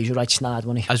 He was right snide,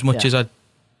 wasn't he? As much as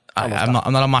I'm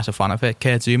not a massive fan of it,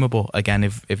 Kurt Zuma, but again,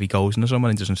 if he goes into someone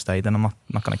and doesn't stay, then I'm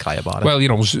not going to cry about it. Well, you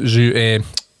know,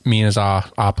 Mina's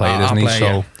our player, isn't he?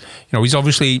 So, you know, he's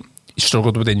obviously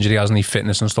struggled with injury, hasn't he?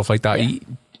 Fitness and stuff like that. Yeah. He,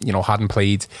 you know, hadn't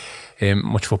played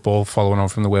much football following on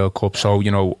from the World Cup. So,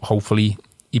 you know, hopefully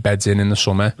he beds in the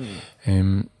summer,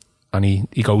 and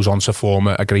he goes on to form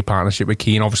a great partnership with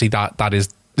Keane. Obviously, that is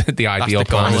the ideal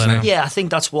plan, isn't it? Yeah, I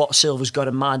think that's what Silva's got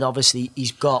in mind. Obviously,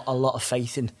 he's got a lot of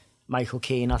faith in Michael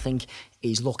Keane. I think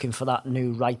he's looking for that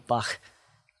new right back,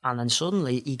 and then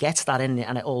suddenly he gets that in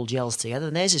and it all gels together,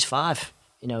 and there's his five.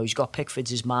 You know, he's got Pickford's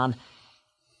his man.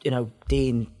 You know,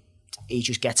 Dean, he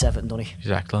just gets Everton, doesn't he?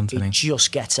 He's excellent. He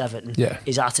just gets Everton. Yeah.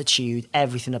 His attitude,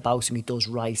 everything about him he does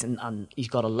right, and he's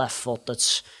got a left foot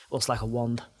that's looks like a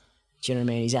wand. Do you know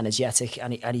what I mean? He's energetic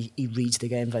and he reads the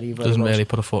game very, very well. Doesn't really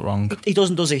put a foot wrong. He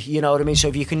doesn't, does he? You know what I mean? So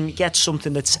if you can get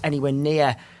something that's anywhere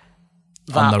near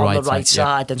that on the right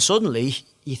side, then suddenly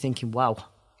you're thinking, wow.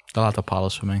 They'll have the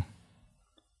Palace for me.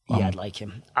 Yeah, I'd like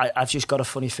him. I've just got a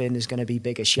funny feeling there's going to be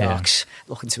bigger sharks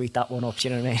looking to eat that one up. Do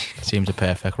you know what I mean? Seems a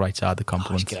perfect right side the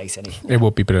compliment. He's great, isn't he? It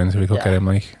would be brilliant if we could get him,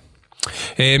 like.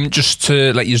 Just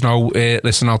to let you know,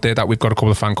 listen out there, that we've got a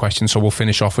couple of fan questions, so we'll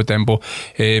finish off with them. But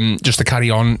just to carry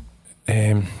on,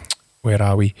 where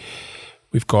are we?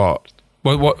 We've got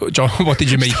what John? What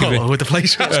did you make of it? All over the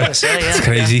place. It's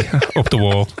crazy. Up the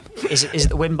wall. Is it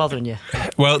the wind bothering you?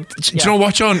 Well, do you know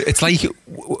what, John? It's like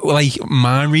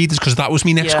mind readers, because that was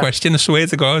my next question. I swear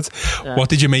to God. Yeah. What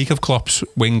did you make of Klopp's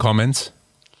wing comment?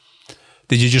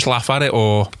 Did you just laugh at it,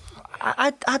 or?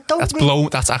 I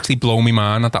don't. That's actually blown me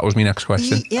mind. That was my next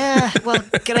question. Yeah, well,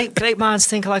 great minds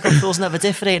think alike. On fools never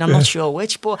different. I'm not sure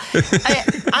which, but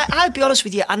I'll be honest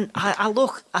with you. And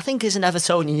I think as an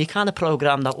Evertonian, you kind of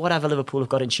program that whatever Liverpool have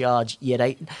got in charge, you're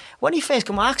right. When he first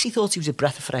came, I actually thought he was a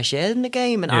breath of fresh air in the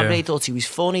game, and I really thought he was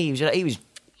funny. He was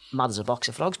mad as a box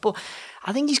of frogs, but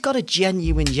I think he's got a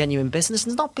genuine business,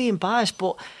 and not being biased,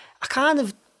 but I kind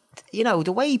of, you know,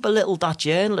 the way he belittled that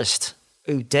journalist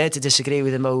who dared to disagree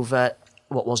with him over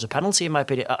what was a penalty in my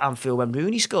opinion at Anfield when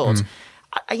Rooney scored.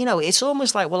 You know, it's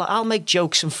almost like, well, I'll make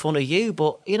jokes and fun of you,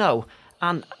 but, you know,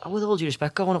 and with all due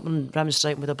respect, going up and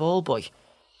remonstrating with a ball boy.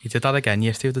 He did that again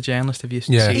yesterday with the journalist. Have you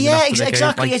seen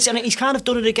exactly. Like, and he's kind of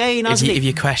done it again, hasn't he? If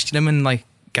you question him and like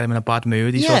get him in a bad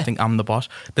mood, he sort of think I'm the boss.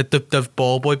 The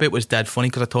ball boy bit was dead funny,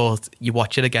 because I thought you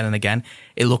watch it again and again,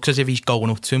 it looks as if he's going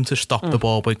up to him to stop the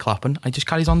ball boy clapping. He just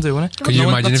carries on doing it. Could you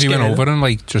imagine if he went over and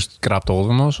like just grabbed hold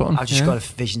of him or something? I've just got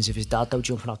visions of his dad though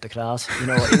jumping out the crowd. You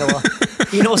know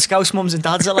what? You know what Scouse mums and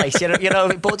dads are like. You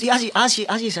know. But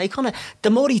as you say, Connor,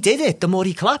 the more he did it, the more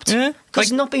he clapped. Because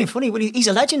he's not being funny. He's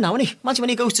a legend now, isn't he? Imagine when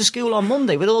he goes to school on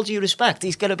Monday. With all due respect,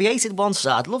 he's going to be hated one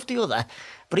side, loved the other.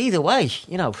 But either way,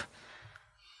 you know.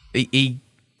 He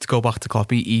to go back to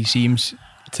Klopp, he seems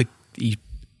to,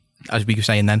 as we were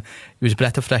saying then, he was a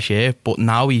breath of fresh air, but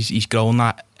now he's grown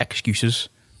that excuses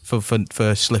for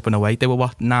slipping away. They were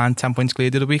 9-10 points clear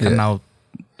the other week, and now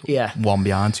 1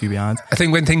 behind, 2 behind. I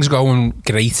think when things are going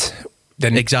great,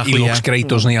 then he looks great,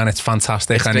 doesn't he? And it's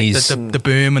fantastic. It's and great. He's the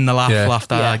boom and the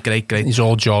laughter, great. He's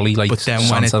all jolly, like. But then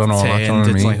when it turns,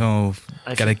 it's like, oh,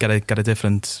 get a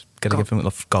different. Got to give him a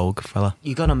little goal, fella.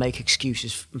 You're going to make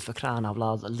excuses for crying out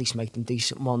loud. At least make them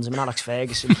decent ones. I mean, Alex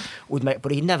Ferguson would make,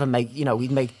 but he'd never make. You know,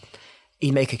 he'd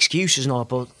make excuses and all.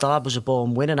 But the lad was a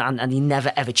born winner, and he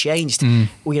never ever changed. You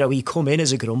know, he come in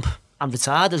as a grump and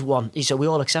retired as one. So we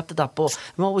all accepted that. But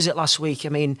what was it last week? I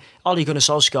mean, Ole Gunnar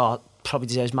Solskjaer probably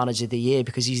deserves manager of the year,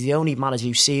 because he's the only manager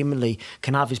who seemingly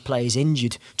can have his players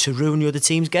injured to ruin the other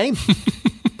team's game.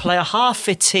 Play a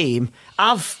half-fit team,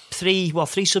 have three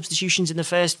substitutions in the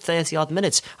first 30-odd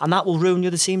minutes, and that will ruin the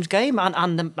other team's game.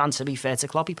 And to be fair to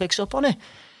Klopp, he picks up on it.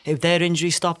 If their injury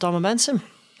stopped our momentum.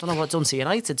 Don't know what it's done to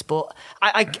United, but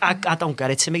I don't get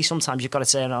it. To me, sometimes you've got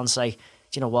to turn around and say, do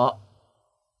you know what?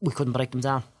 We couldn't break them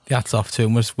down. The hats off to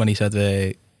him was when he said,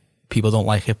 people don't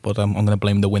like it, but I'm going to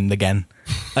blame the wind again.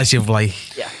 As if like,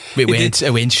 we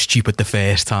weren't stupid the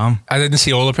first time. I didn't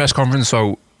see all the press conference,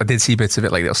 so I did see bits of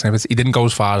it, like little snippets. He didn't go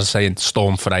as far as saying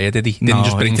storm Freya, did he? He didn't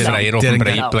just bring Freya up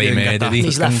and blame her, did he?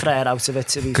 He's left Freya out of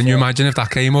it. Can you imagine if that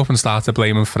came up and started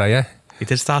blaming Freya? He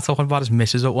did start talking about his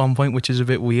missus at one point, which is a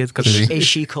bit weird. Is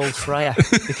she called Freya?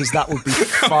 Because that would be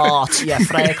far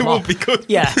Freya Klopp. It would be good.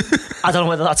 Yeah. I don't know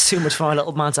whether that's too much for my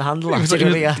little man to handle. He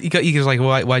was like,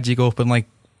 why'd you go up and like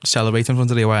celebrate in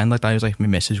front of the away end like that? He was like, my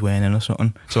missus weren't in or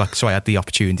something. So I had the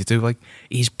opportunity to. Like,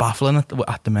 he's baffling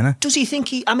at the minute. Does he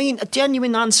think a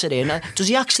genuine answer in, does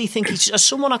he actually think has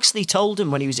someone actually told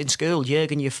him when he was in school,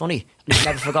 Jürgen, you're funny, and he's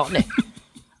never forgotten it?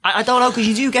 I don't know, because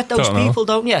you do get those people,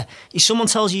 don't you? If someone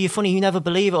tells you you're funny, you never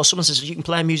believe it, or someone says you can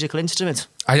play a musical instrument.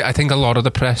 I think a lot of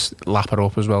the press lap it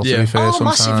up as well, to be fair,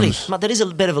 sometimes. Massively. There is a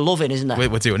bit of a love in, isn't there?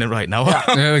 We're doing it right now.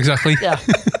 Yeah, exactly. Yeah.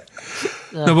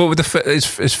 No, but with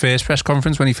his first press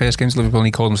conference when he first came to Liverpool,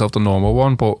 he called himself the normal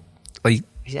one, but like,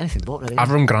 he's anything but really.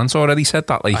 Avram Grant already said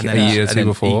that like a year or two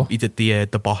before. He did the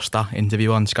Bosta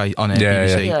interview on Sky on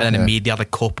BBC, and then immediately had a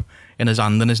cup in his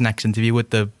hand in his next interview with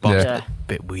the box. Yeah.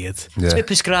 Bit weird. It's a bit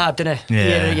prescribed, isn't it?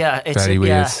 Yeah. It's very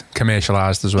weird.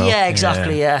 Commercialised as well. Yeah,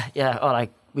 exactly. Yeah. All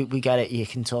right, we get it. You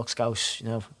can talk Scouse,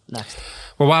 next.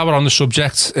 Well, while we're on the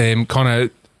subject, Connor,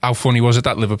 how funny was it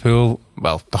that Liverpool,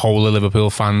 well, the whole of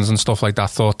Liverpool fans and stuff like that,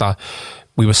 thought that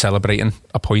we were celebrating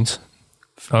a point?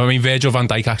 I mean, Virgil van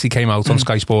Dijk actually came out on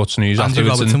Sky Sports News Andrew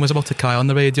afterwards. Robertson was about to cry on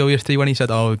the radio yesterday when he said,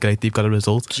 oh, great, they've got a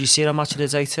result. Did you see that match of the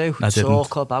day too? I didn't.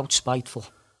 Talk about spiteful.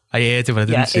 I heard it, but I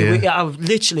didn't see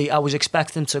it. I was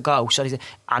expecting to go. So he said,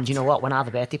 and you know what? When I have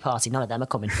a birthday party, none of them are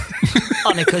coming.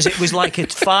 Because it was like a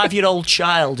 5-year-old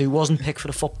child who wasn't picked for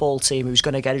the football team who was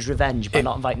going to get his revenge by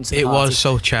not inviting to the party. It was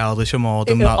so childish and more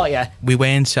than that. We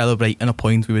weren't celebrating a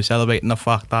point. We were celebrating the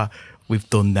fact that we've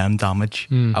done them damage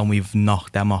and we've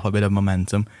knocked them off a bit of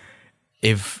momentum.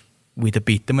 If we'd have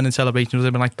beat them and the celebration would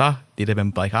have been like that, they'd have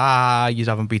been like, you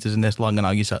haven't beat us in this long, and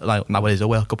now it is a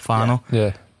World Cup final.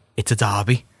 Yeah. It's a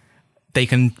derby. They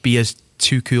can be as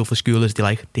too cool for school as they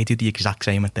like. They do the exact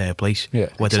same at their place. Yeah.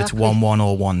 Whether it's 1-1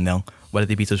 or 1-0, whether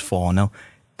they beat us 4-0,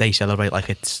 they celebrate like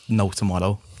it's no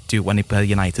tomorrow. When they play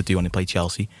United, when they play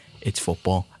Chelsea, it's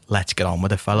football. Let's get on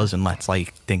with it, fellas, and let's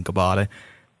think about it.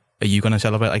 Are you going to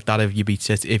celebrate like that if you beat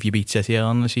City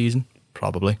early in the season?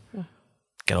 Probably. Yeah.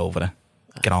 Get over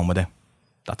it. Get on with it.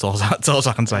 That's all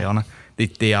I can say on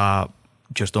it. They are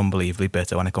just unbelievably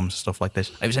bitter when it comes to stuff like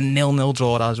this. It was a 0-0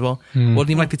 draw as well. Wasn't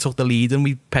even like they took the lead and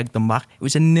we pegged them back. It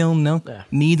was a 0-0. Yeah.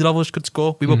 Neither of us could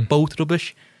score. We were both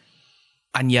rubbish.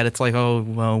 And yet it's like, oh,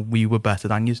 well, we were better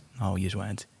than you. No, you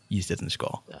weren't. You didn't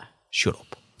score. Yeah. Shut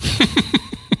up. I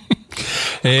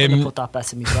couldn't have put that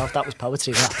better myself. That was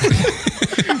poetry,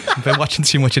 that. I've been watching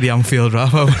too much of the Anfield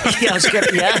Bravo. Yeah, I was good.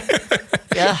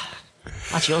 Yeah.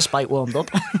 That's your spite warmed up.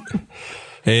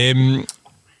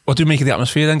 What do you make of the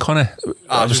atmosphere then, Connor?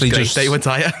 Obviously, they were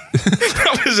tired.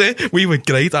 That was it. We were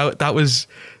great. I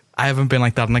haven't been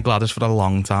like that in the Gladys for a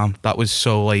long time. That was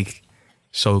so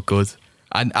good.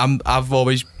 And I've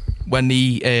always, when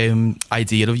the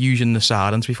idea of using the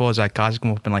sirens before Z-Cars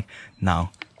come up, been like, no,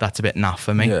 that's a bit naff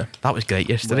for me. Yeah. That was great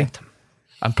yesterday. Right.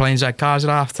 And playing Z-Cars at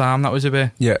half time, that was a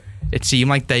bit. Yeah. It seemed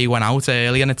like they went out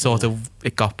early and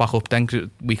it got back up then, cause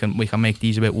we can make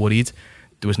these a bit worried.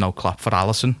 There was no clap for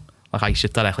Alisson. Like, I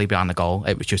sit directly behind the goal.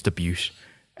 It was just abuse.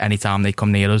 Anytime they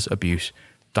come near us, abuse.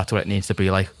 That's what it needs to be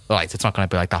like. Right, it's not going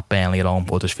to be like that Burnley at home,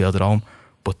 Huddersfield at home.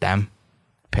 But them,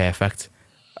 perfect.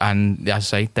 And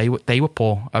as I say, they were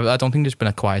poor. I don't think there's been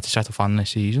a quieter set of fans this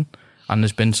season. And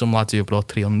there's been some lads who have brought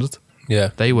 300.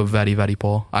 Yeah. They were very, very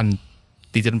poor. And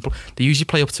they didn't. They usually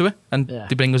play up to it. And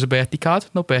they bring us a birthday card.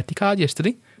 No birthday card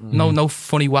yesterday. No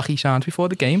funny, wacky sounds before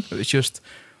the game. It was just...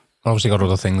 Obviously got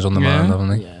other things on the mind, haven't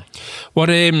they? Yeah. What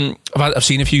I've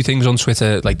seen a few things on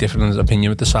Twitter, like different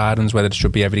opinion with the sirens, whether it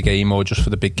should be every game or just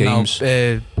for the big games.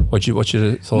 No, what's your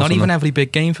thoughts? Not even that? Every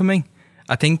big game for me.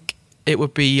 I think it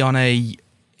would be on a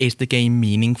is the game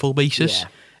meaningful basis.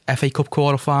 Yeah. FA Cup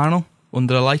quarter final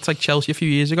under the lights like Chelsea a few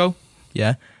years ago.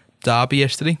 Yeah. Derby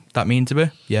yesterday. That means a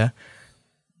bit. Yeah.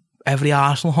 Every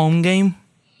Arsenal home game.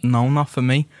 No, not for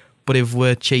me. But if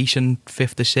we're chasing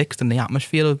 5th or 6th and the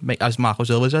atmosphere, as Marco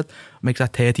Silva said, makes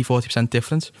that 30-40%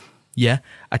 difference. Yeah,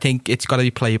 I think it's got to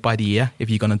be played by the ear if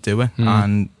you're going to do it.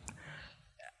 And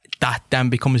that then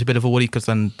becomes a bit of a worry because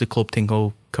then the club think,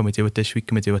 oh, can we do it this week?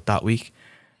 Can we do it that week?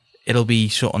 It'll be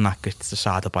something that gets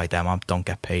decided by them. I don't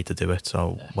get paid to do it,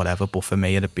 so whatever. But for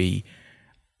me, it'd be,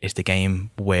 is the game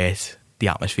worth the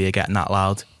atmosphere getting that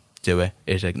loud? Do it.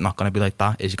 Is it not going to be like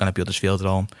that? Is it going to be Huddersfield at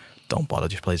home? Don't bother,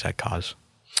 just play Z-Cars.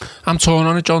 I'm torn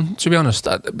on it, John, to be honest,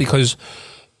 because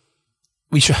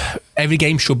every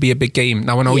game should be a big game.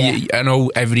 Now, I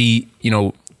know every,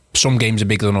 some games are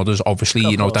bigger than others,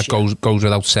 obviously, that goes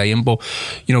without saying, but,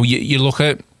 you look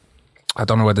at, I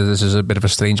don't know whether this is a bit of a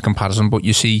strange comparison, but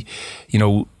you see,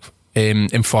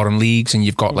 in foreign leagues, and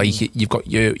you've got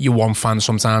your one fan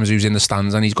sometimes who's in the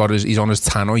stands and he's on his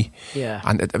tannoy,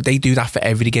 and they do that for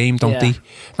every game, don't they?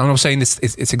 I'm not saying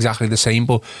it's exactly the same,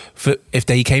 but if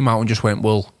they came out and just went,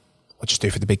 well, I'll just do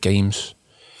it for the big games.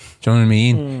 Do you know what I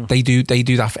mean? They do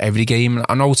that for every game.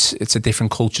 I know it's a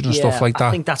different culture and stuff like that.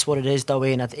 I think that's what it is, though,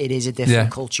 Ian. It is a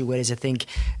different culture, whereas I think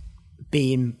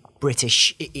being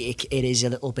British, it is a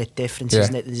little bit different,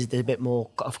 isn't it? There's a bit more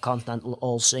of continental,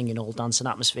 all singing, all dancing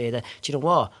atmosphere there. Do you know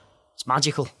what? It's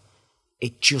magical.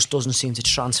 It just doesn't seem to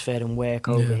transfer and work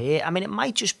over here. I mean, it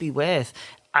might just be worth.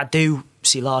 I do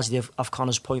see largely of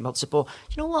Connor's point about it, but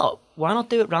you know what? Why not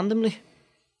do it randomly?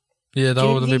 Yeah, that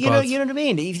wouldn't be bad. You know what I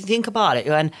mean? If you think about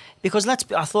it, because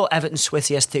I thought Everton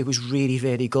Swith yesterday was really,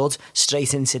 really good,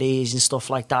 straight into these and stuff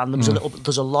like that. And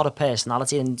there's a lot of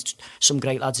personality and some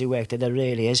great lads who work there. There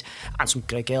really is, and some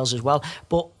great girls as well.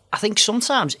 But I think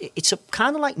sometimes it's a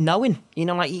kind of like knowing,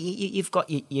 like you've got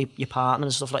your partner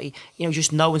and stuff like,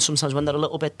 just knowing sometimes when they're a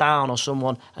little bit down or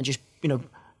someone, and just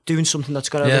doing something that's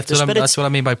going to lift the spirits. That's what I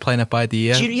mean by playing it by the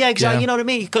ear. Yeah, exactly. You know what I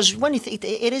mean? Because when you think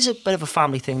it is a bit of a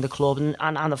family thing, the club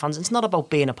and the fans. It's not about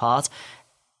being apart.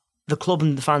 The club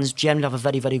and the fans generally have a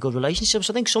very, very good relationship.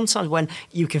 So I think sometimes when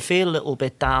you can feel a little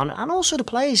bit down, and also the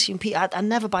players, I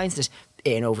never buy into this.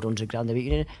 Earn over 100 grand a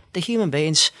week. The human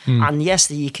beings, and yes,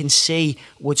 you can see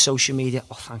with social media.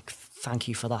 Oh, thank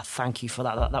you for that. Thank you for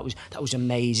that. That was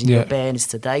amazing. Your Burns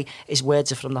today. His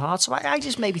words are from the heart. So I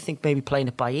just think maybe playing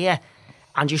it by ear.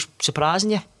 And just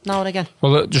surprising you now and again.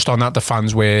 Well, just on that, the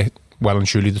fans were well and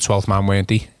truly the 12th man, weren't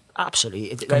they?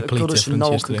 Absolutely. Goodison,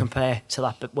 no one can compare to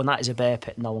that. But when that is a bear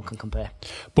pit, no one can compare.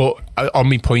 But on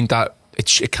my point that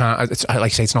it can't, like I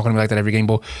say, it's not going to be like that every game,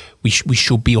 but we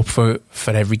should be up for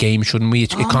every game, shouldn't we?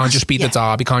 It can't just be the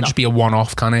derby. It can't just be a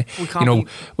one-off, can it?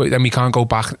 Then we can't go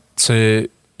back to,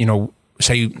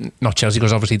 say, not Chelsea,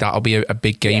 because obviously that'll be a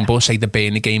big game, but say the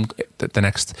Burnley game, the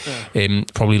next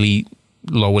probably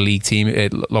lower league team, team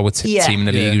in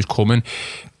the league who's coming,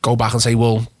 go back and say,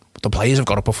 well, the players have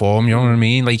got to perform, you know what I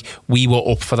mean? Like, we were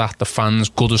up for that. The fans,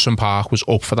 Goodison Park was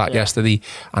up for that yesterday,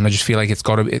 and I just feel like it's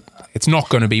not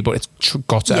going to be, but it's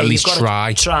got to at least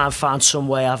try and find some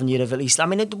way, haven't you, of at least, I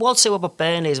mean, what say about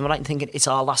Burnley is, I'm right in thinking it's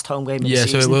our last home game of the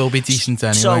season. So it will be decent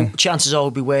anyway. So chances are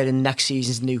we'll be wearing next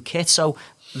season's new kit, so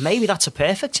maybe that's a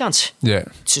perfect chance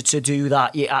to do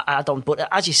that. I don't, but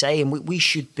as you say, and we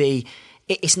should be,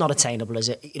 it's not attainable, is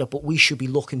it? But we should be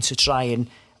looking to try and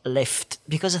lift,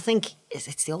 because I think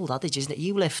it's the old adage, isn't it?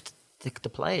 You lift the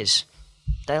players,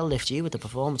 they'll lift you with the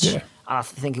performance. Yeah. And I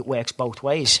think it works both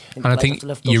ways. And I think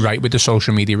you're right with the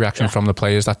social media reaction from the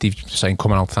players that they've saying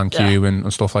coming out, thank you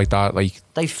and stuff like that. Like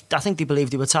I think they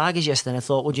believed they were Tigers yesterday, and I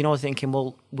thought, well, thinking,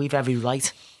 well, we've every right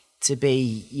to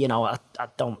be, I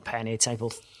don't pay any attention.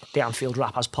 The Anfield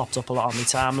rap has popped up a lot on my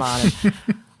timeline.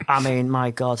 And, I mean,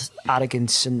 my God,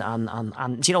 arrogance and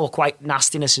quite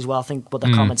nastiness as well. I think, but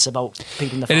the comments about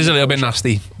people in the family. It is a little bit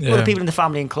nasty. Well, the people in the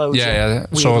family enclosure. Yeah.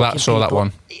 Saw that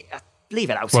one. Leave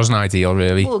it out. Wasn't ideal,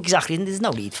 really. Well, exactly. And there's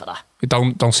no need for that. We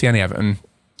don't see any Everton,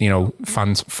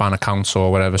 fan accounts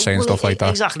or whatever saying stuff like that.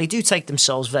 Exactly. They do take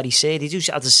themselves very serious. They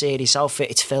do have a serious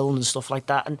outfit. It's filmed and stuff like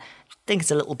that. And I think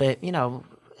it's a little bit,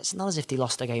 it's not as if they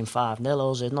lost the game 5-0,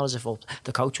 or it's not as if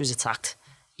the coach was attacked.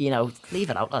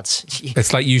 Leave it out, lads.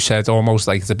 It's like you said, almost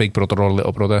like it's a big brother or a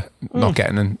little brother not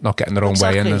getting their own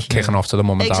way and kicking off to the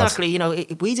mum and dad. Exactly.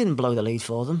 We didn't blow the lead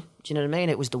for them. Do you know what I mean?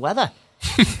 It was the weather.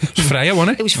 It was Freya,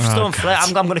 wasn't it? It was storm Freya.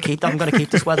 I'm going to keep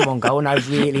this weather one going. I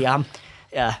really am.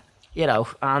 Yeah.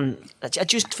 And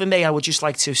for me, I would just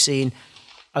like to have seen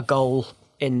a goal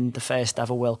in the first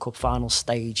ever World Cup final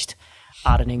staged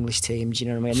at an English team. Do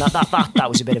you know what I mean? That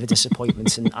was a bit of a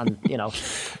disappointment, and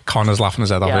Connor's laughing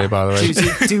his head off here, by the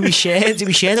way. Do we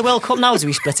share the World Cup now? Do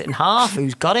we split it in half?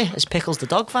 Who's got it? Is Pickles the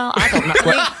dog foul? I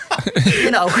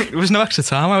don't know. There was no extra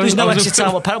time. There was no extra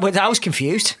time. I was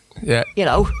confused. Yeah.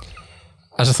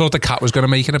 As I thought the cat was going to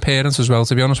make an appearance as well,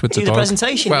 to be honest, with the dog.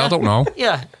 Presentation. Well, I don't know.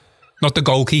 Yeah. Not the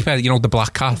goalkeeper, the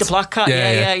black cat. The black cat,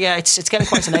 yeah. It's getting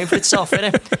quite a name for itself,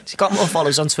 isn't it? It's got more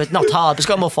followers on Twitter. Not hard, but it's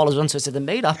got more followers on Twitter than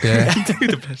me, that. Yeah. Do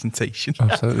the presentation.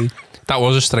 Absolutely. That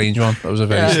was a strange one. That was a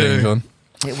very strange one.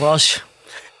 It was.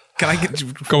 Can I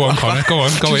get... Go on, Connor. Go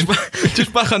in.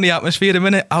 Just back on the atmosphere a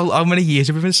minute. How many years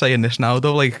have we been saying this now,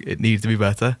 though? Like, it needs to be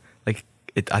better. Like,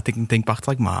 I can think back to,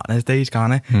 like, Martinez days,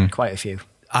 can't I? Quite a few.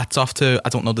 Hats off to, I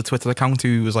don't know, the Twitter account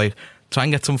who was like, try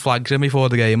and get some flags in before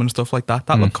the game and stuff like that.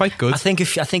 That looked quite good. I think a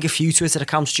few Twitter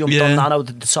accounts jumped on that. I know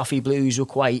the Toffee Blues were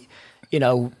quite,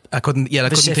 I couldn't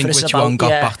think which one got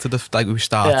back to the we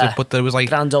started, but there was like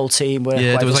grand old team were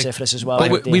quite vociferous as well.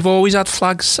 But we've always had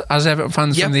flags as Everton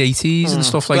fans from the 80s and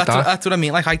stuff like that. That's what I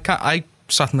mean. Like I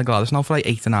sat in the Gladys now for like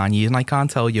 8 to 9 years, and I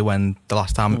can't tell you when the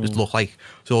last time it was looked like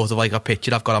sort of like a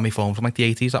picture I've got on my phone from like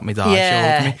the 80s that my dad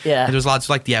showed me. Yeah. And there was lads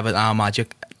like the Everton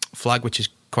Magic flag, which is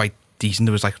quite decent.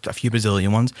 There was like a few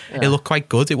Brazilian ones. It looked quite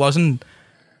good. It wasn't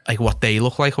like what they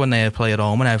look like when they play at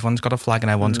home and everyone's got a flag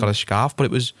and everyone's got a scarf, but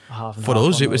it was for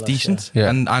us it was decent. Yeah.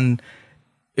 And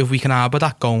if we can harbour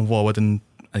that going forward and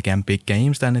again big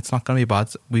games, then it's not going to be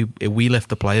bad. If we lift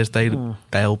the players,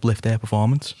 they'll lift their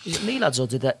performance. Is it me, lads, or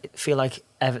did it feel like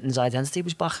Everton's identity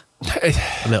was back?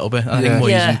 A little bit. I think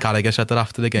Moyes and Carragher said that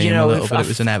after the game a little bit. It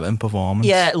was an Everton performance.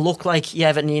 Yeah, it looked like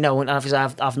Everton, and obviously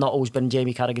I've not always been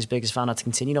Jamie Carragher's biggest fan. I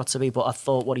continue not to be, but I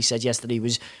thought what he said yesterday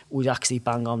was actually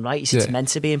bang on right. He said it's meant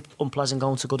to be unpleasant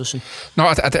going to Goodison. No,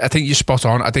 I think you're spot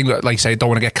on. I think, like I say, I don't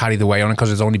want to get carried away on it because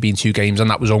there's only been 2 games and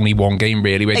that was only one game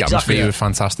really where the atmosphere was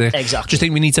fantastic. Exactly. Just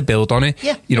think we need to build on it.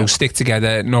 Yeah. Stick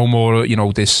together. No more,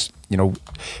 this,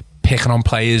 picking on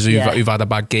players who've had a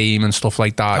bad game and stuff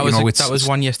like that. That was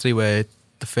one yesterday where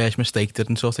the first mistake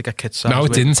didn't sort of get criticised. No,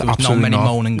 it didn't. There was Absolutely not many not.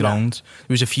 moaning grounds.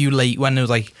 There was a few late when it was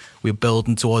like we were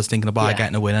building towards thinking about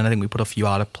getting a win, and I think we put a few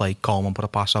out of play. Coleman put a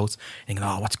pass out, thinking,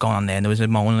 what's going on there? And there was a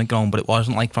moaning the ground, but it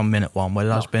wasn't like from minute 1 where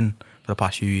it has been for the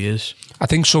past few years. I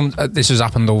think this has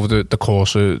happened over the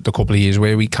course of the couple of years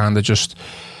where we kind of just,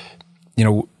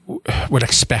 we're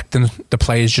expecting the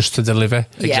players just to deliver.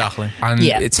 Exactly. And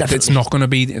it's not going to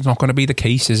be the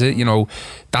case, is it?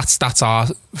 That's our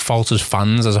fault as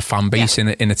fans, as a fan base in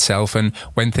itself. And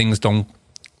when things don't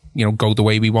go the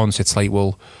way we want, it's like,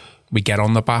 well, we get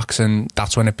on the backs, and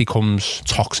that's when it becomes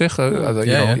toxic.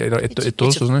 It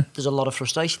does, doesn't it? There's a lot of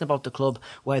frustration about the club,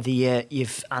 whether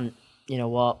you've and you know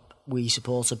what, we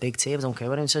support a big team. I don't care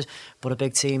what anyone says, but a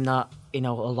big team that a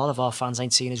lot of our fans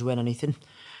ain't seen us win anything.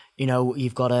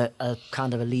 You've got a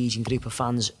kind of a legion group of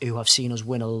fans who have seen us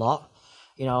win a lot.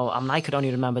 I could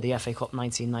only remember the FA Cup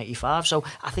 1995. So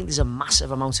I think there's a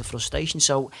massive amount of frustration.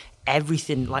 So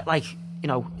everything,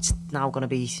 it's now going to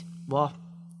be,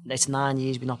 it's 9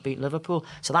 years we've not beaten Liverpool.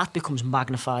 So that becomes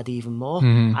magnified even more.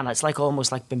 Mm-hmm. And it's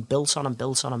almost been built on and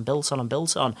built on and built on and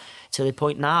built on to the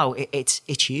point now it's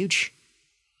huge.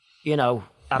 And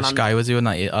Sky was doing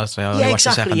that.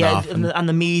 Exactly. And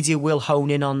the media will hone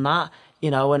in on that.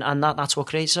 And that's what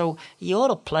creates. So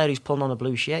you're a player who's pulling on a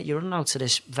blue shirt. You're running out to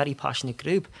this very passionate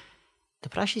group. The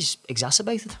pressure's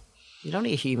exacerbated. You're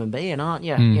only a human being, aren't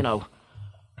you?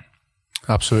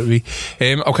 Absolutely.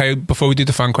 Okay, before we do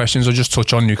the fan questions, I'll just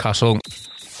touch on Newcastle.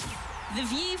 The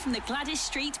View from the Gladys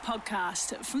Street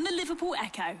podcast from the Liverpool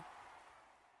Echo.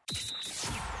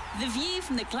 The View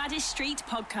from the Gladys Street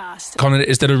podcast. Conor,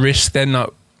 is there a risk then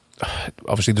that,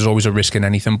 obviously there's always a risk in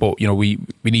anything, but we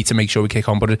need to make sure we kick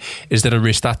on, but is there a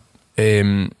risk that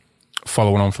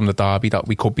following on from the derby that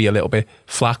we could be a little bit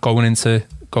flat going into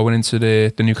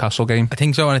the Newcastle game? I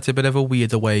think so, and it's a bit of a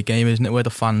weird away game, isn't it, where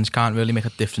the fans can't really make a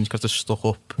difference because they're stuck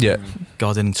up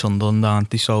God in Sunderland, aren't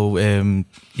they? So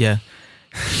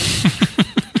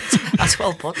that's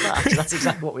well put, that's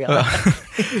exactly what we are.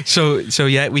 So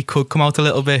we could come out a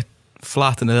little bit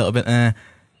flat and a little bit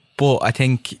but I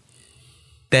think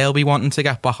they'll be wanting to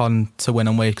get back on to win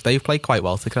and win because they've played quite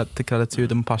well to credit to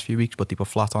them the past few weeks, but they were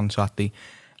flat on Saturday.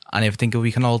 And if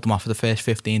we can hold them off for the first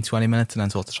 15-20 minutes and then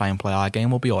sort of try and play our game,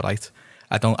 we'll be all right.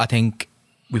 I think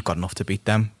we've got enough to beat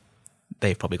them.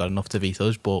 They've probably got enough to beat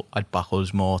us, but I'd back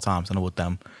us more times than I would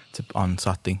them on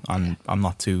Saturday. And I'm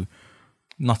not too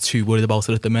worried about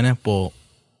it at the minute, but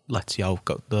let's see how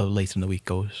the later in the week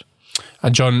goes.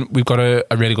 And John, we've got a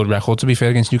really good record, to be fair,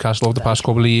 against Newcastle over the past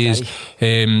couple of years.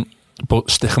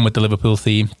 But sticking with the Liverpool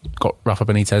theme, got Rafa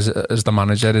Benitez as the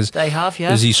manager. They have,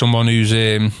 yeah. Is he someone who's,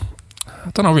 I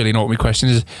don't really know what my question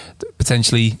is,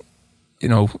 potentially,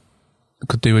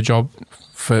 could do a job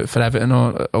for Everton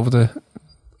or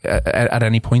at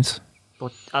any point?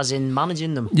 But as in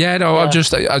managing them? Yeah, no, yeah.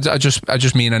 I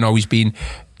just mean, I know he's been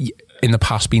in the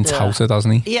past been touted,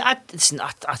 hasn't he? Yeah, I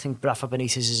think Rafa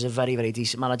Benitez is a very, very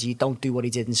decent manager. You don't do what he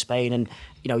did in Spain, and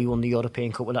he won the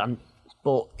European Cup with it.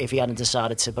 But if he hadn't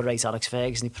decided to berate Alex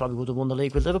Ferguson, he probably would have won the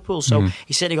league with Liverpool. So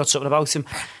he's certainly got something about him.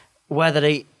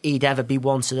 Whether he'd ever be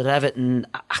wanted at Everton,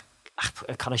 I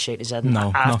kind of shake his head.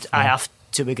 No, I have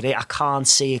to agree. I can't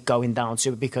see it going down to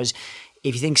it because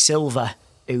if you think Silva,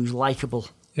 who's likeable,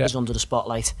 is under the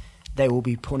spotlight, they will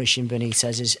be punishing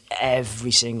Benitez's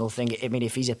every single thing. I mean,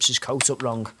 if he zips his coat up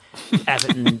wrong,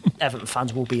 Everton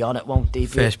fans will be on it, won't they?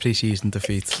 First pre-season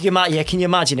defeat. Can you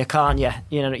imagine it? Can't you?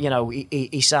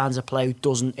 He signs a player who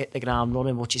doesn't hit the ground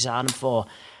running, what you sign him for.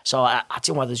 So I don't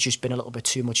know whether there's just been a little bit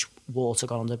too much water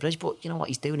gone under the bridge, but you know what?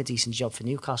 He's doing a decent job for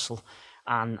Newcastle,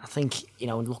 and I think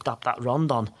looked up that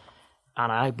Rondon,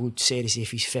 and I would seriously,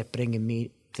 if he's fit, bring him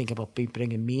thinking about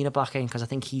bringing Mina back in, because I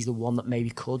think he's the one that maybe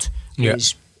could. Yeah.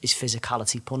 His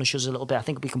physicality punishes a little bit. I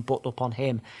think we can butt up on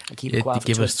him and keep it quiet.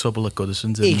 Give us trouble at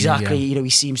Goodison. Exactly. He? He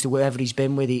seems to, wherever he's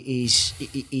been with it,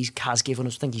 he has given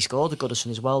us. I think he scored at Goodison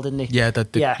as well, didn't he?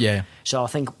 Yeah. So I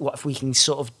think if we can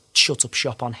sort of shut up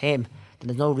shop on him, then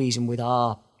there's no reason with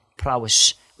our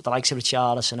prowess, with the likes of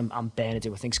Richarlison and Bernard,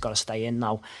 who I think's got to stay in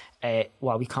now,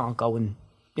 why we can't go and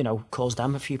cause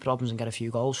them a few problems and get a few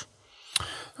goals.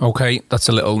 Okay, that's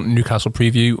a little Newcastle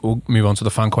preview. We'll move on to the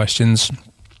fan questions.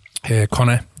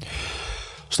 Connor,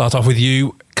 start off with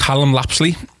you. Callum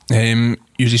Lapsley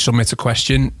usually submits a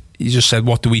question. He just said,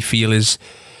 what do we feel is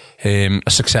a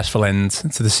successful end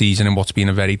to the season and what's been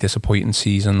a very disappointing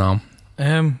season now?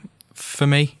 For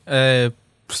me,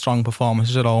 strong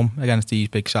performances at home against these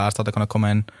big sides that are going to come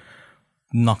in,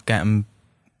 not getting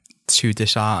too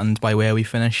disheartened by where we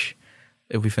finish.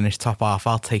 If we finish top half,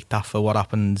 I'll take that for what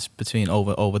happens between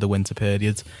over the winter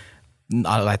period.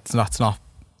 That's not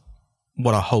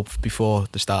what I hoped before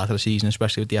the start of the season,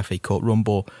 especially with the FA Cup run.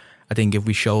 But I think if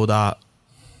we show that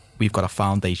we've got a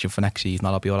foundation for next season,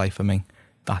 that'll be all right for me.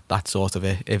 That's sort of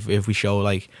it. If we show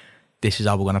like this is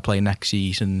how we're going to play next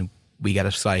season, we get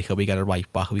a striker, we get a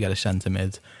right back, we get a centre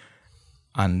mid,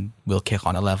 and we'll kick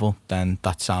on a level, then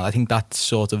that's I think that's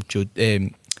sort of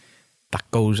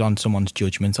that goes on someone's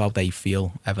judgment how they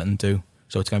feel Everton do.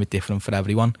 So it's going to be different for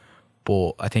everyone.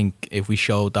 But I think if we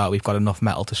show that we've got enough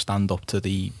metal to stand up to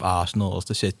the Arsenals,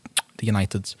 the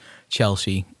Uniteds,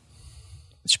 Chelsea,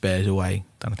 Spurs away,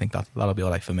 then I think that'll be all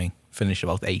right for me. Finish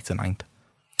about 8th or 9th,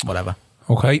 whatever.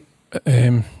 Okay,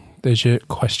 there's your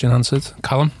question answered.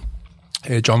 Callum,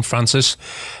 John Francis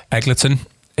Eglerton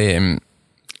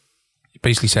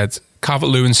basically said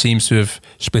Calvert-Lewin seems to have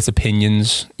split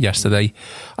opinions yesterday.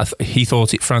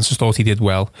 Francis thought he did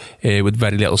well with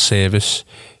very little service.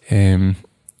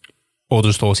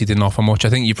 Others thought he didn't offer much. I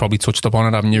think you probably touched upon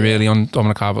it, haven't you, really, on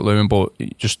Dominic Calvert-Lewin, but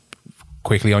just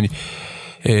quickly on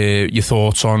your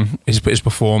thoughts on his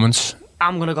performance.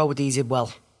 I'm going to go with he did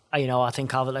well. I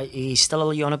think Calvert-Lewin, he's still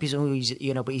a young, but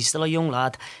he's still a young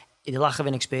lad. The lack of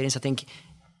inexperience, I think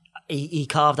he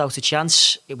carved out a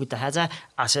chance with the header.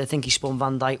 I think he spun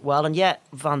Van Dijk well, and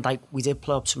Van Dijk, we did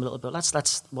play up to him a little bit.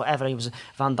 Let's whatever he was.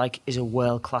 Van Dijk is a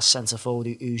world-class centre forward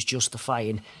who's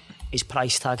justifying his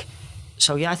price tag.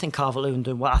 So I think Calvert-Lewin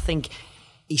doing well. I think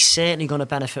he's certainly going to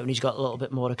benefit when he's got a little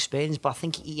bit more experience. But I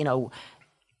think he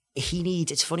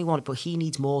needs. It's a funny one, but he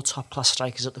needs more top-class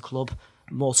strikers at the club,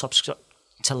 more top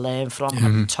to learn from.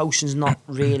 And Tosin's not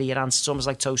really an answer. It's almost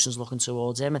like Tosin's looking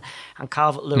towards him, and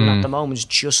Calvert-Lewin at the moment is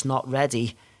just not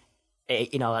ready.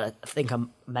 I think I'm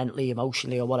mentally,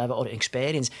 emotionally, or whatever, or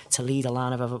experience to lead a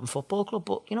line of Everton Football Club.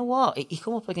 But you know what? He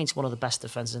come up against one of the best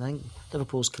defences. I think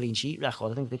Liverpool's clean sheet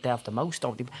record. I think they have the most,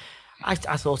 don't they? I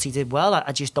thought he did well.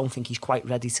 I just don't think he's quite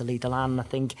ready to lead the line. And I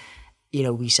think,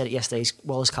 we said it yesterday, as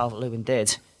well as Calvert-Lewin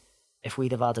did, if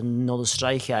we'd have had another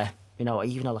striker,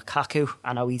 even a Lukaku,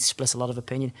 I know he'd split a lot of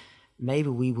opinion, maybe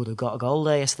we would have got a goal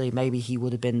there yesterday. Maybe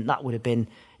that would have been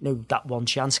that one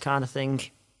chance kind of thing.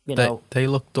 They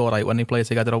looked all right when they played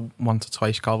together once or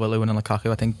twice, Calvert-Lewin and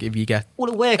Lukaku. I think if you get...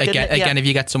 Well, it worked, if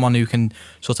you get someone who can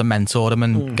sort of mentor them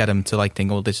and get them to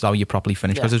think, this is how you properly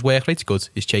finish. Because his work rate's good,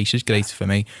 his chase is great for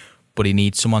me. But he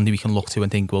needs someone who we can look to and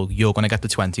think, well, you're going to get the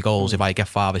 20 goals. If I get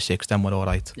 5 or 6, then we're all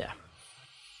right. Yeah.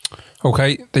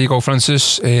 Okay, there you go,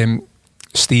 Francis.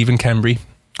 Stephen Kembry,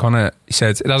 Connor, he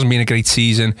said, it hasn't been a great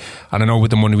season, and I know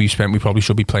with the money we've spent, we probably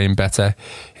should be playing better.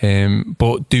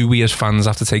 But do we as fans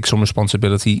have to take some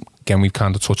responsibility? Again, we've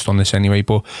kind of touched on this anyway,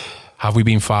 but have we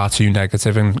been far too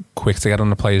negative and quick to get on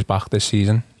the players back this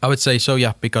season? I would say so,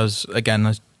 yeah, because, again,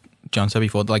 as John said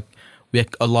before,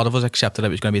 a lot of us accepted it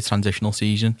was going to be a transitional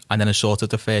season, and then it's sort of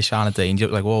the first sign of danger,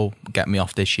 get me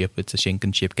off this ship, it's a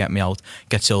sinking ship, get me out,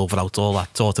 get Silver out, all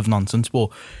that sort of nonsense. But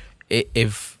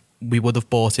if we would have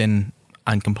bought in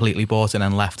and completely bought in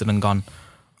and left it and gone,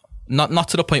 not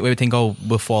to the point where we think,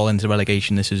 we'll fall into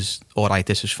relegation, this is all right,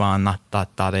 this is fine, that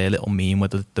little meme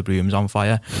with the broom's on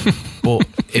fire. But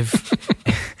if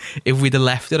we'd have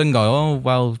left it and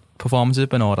go, performances have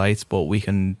been all right, but we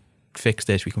can fix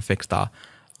this, we can fix that,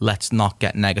 let's not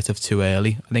get negative too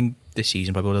early. I think this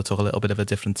season probably would have took a little bit of a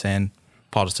different turn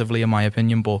positively, in my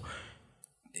opinion, but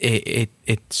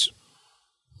it's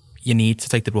you need to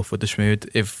take the rough with the smooth.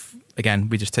 If, again,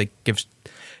 we just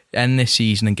end this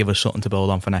season and give us something to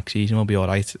build on for next season, we'll be all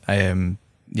right. Again,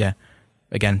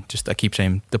 I keep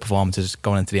saying the performances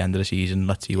going into the end of the season,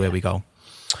 let's see where we go.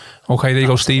 Okay, there you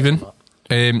go, Stephen.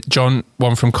 John,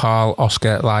 one from Carl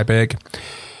Oscar Leiberg.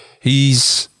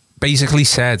 He's basically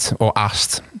said or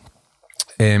asked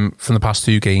from the past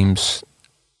 2 games,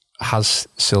 has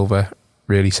Silva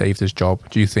really saved his job?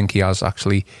 Do you think he has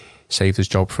actually saved his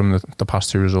job from the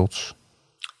past 2 results?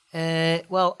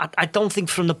 Well, I don't think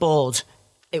from the board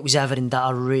it was evident that.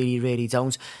 I really, really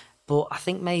don't. But I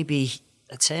think maybe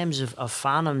in terms of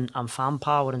fan and fan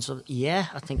power and stuff, yeah,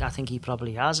 I think he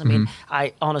probably has. I mean,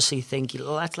 I honestly think,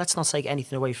 let's not take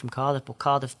anything away from Cardiff, but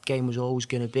Cardiff game was always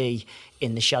going to be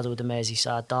in the shadow of the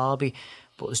Merseyside derby.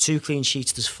 But there's 2 clean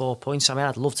sheets, there's 4 points. I mean,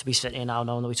 I'd love to be sitting here now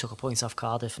knowing that we took a point off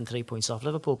Cardiff and 3 points off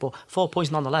Liverpool, but 4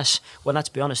 points nonetheless. Well, let's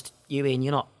be honest, you're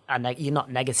not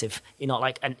negative. You're not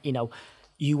like, and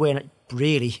you weren't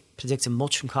really predicting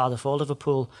much from Cardiff or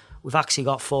Liverpool. We've actually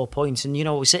got 4 points, and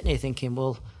we're sitting here thinking,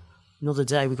 well, another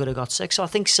day we could have got 6. So I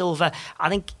think Silva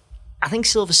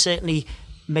certainly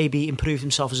maybe improved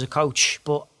himself as a coach,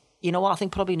 but you know what? I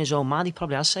think probably in his own mind he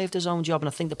probably has saved his own job, and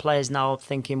I think the players now are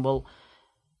thinking, well,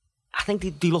 I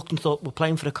think they looked and thought, we're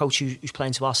playing for a coach who's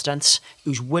playing to our strengths,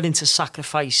 who's willing to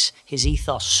sacrifice his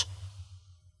ethos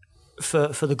for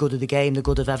the good of the game, the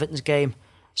good of Everton's game.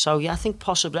 So yeah, I think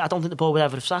possibly, I don't think the board would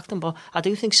ever have sacked him, but I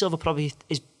do think Silva probably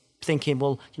is thinking,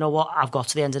 well, you know what, I've got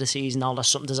to the end of the season now, there's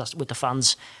something disaster with the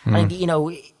fans. I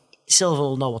think, Silva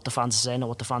will know what the fans are saying, know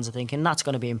what the fans are thinking, and that's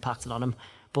going to be impacted on him.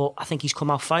 But I think he's come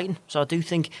out fighting, so I do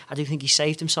think he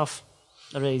saved himself.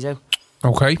 I really do.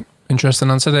 Okay,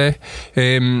 interesting answer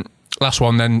there. Last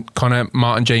one then, Connor.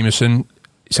 Martin Jameson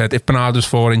said, if Bernard was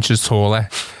 4 inches taller,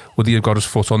 would he have got his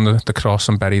foot on the cross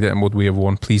and buried it, and would we have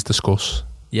won? Please discuss.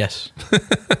 Yes.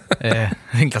 I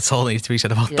think that's all that needs to be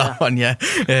said about that one, yeah.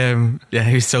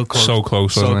 He was so close. So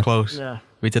close, wasn't it? So close. Yeah.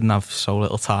 We didn't have so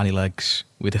little tiny legs.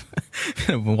 We'd have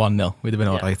 1-0. We'd have been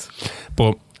all right.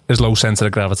 But his low centre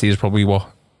of gravity is probably what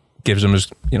gives him his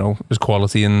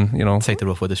quality, and, Take the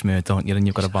rough with the smooth, don't you? And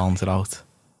you've got to balance it out.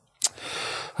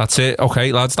 That's it.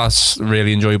 Okay, lads, that's a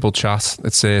really enjoyable chat.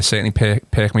 It's certainly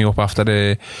perked me up after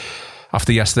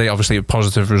yesterday. Obviously, a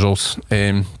positive result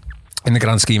in the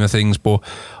grand scheme of things, but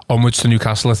onwards to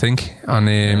Newcastle, I think,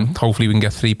 and hopefully we can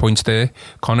get 3 points there.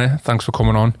 Connor, thanks for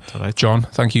coming on. Right. John,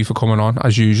 thank you for coming on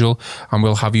as usual, and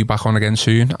we'll have you back on again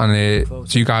soon. And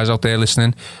to you guys out there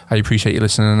listening, I appreciate you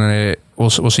listening, and we'll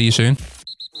see you soon.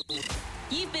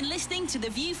 You've been listening to the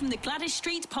View from the Gladys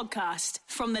Street podcast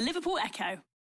from the Liverpool Echo.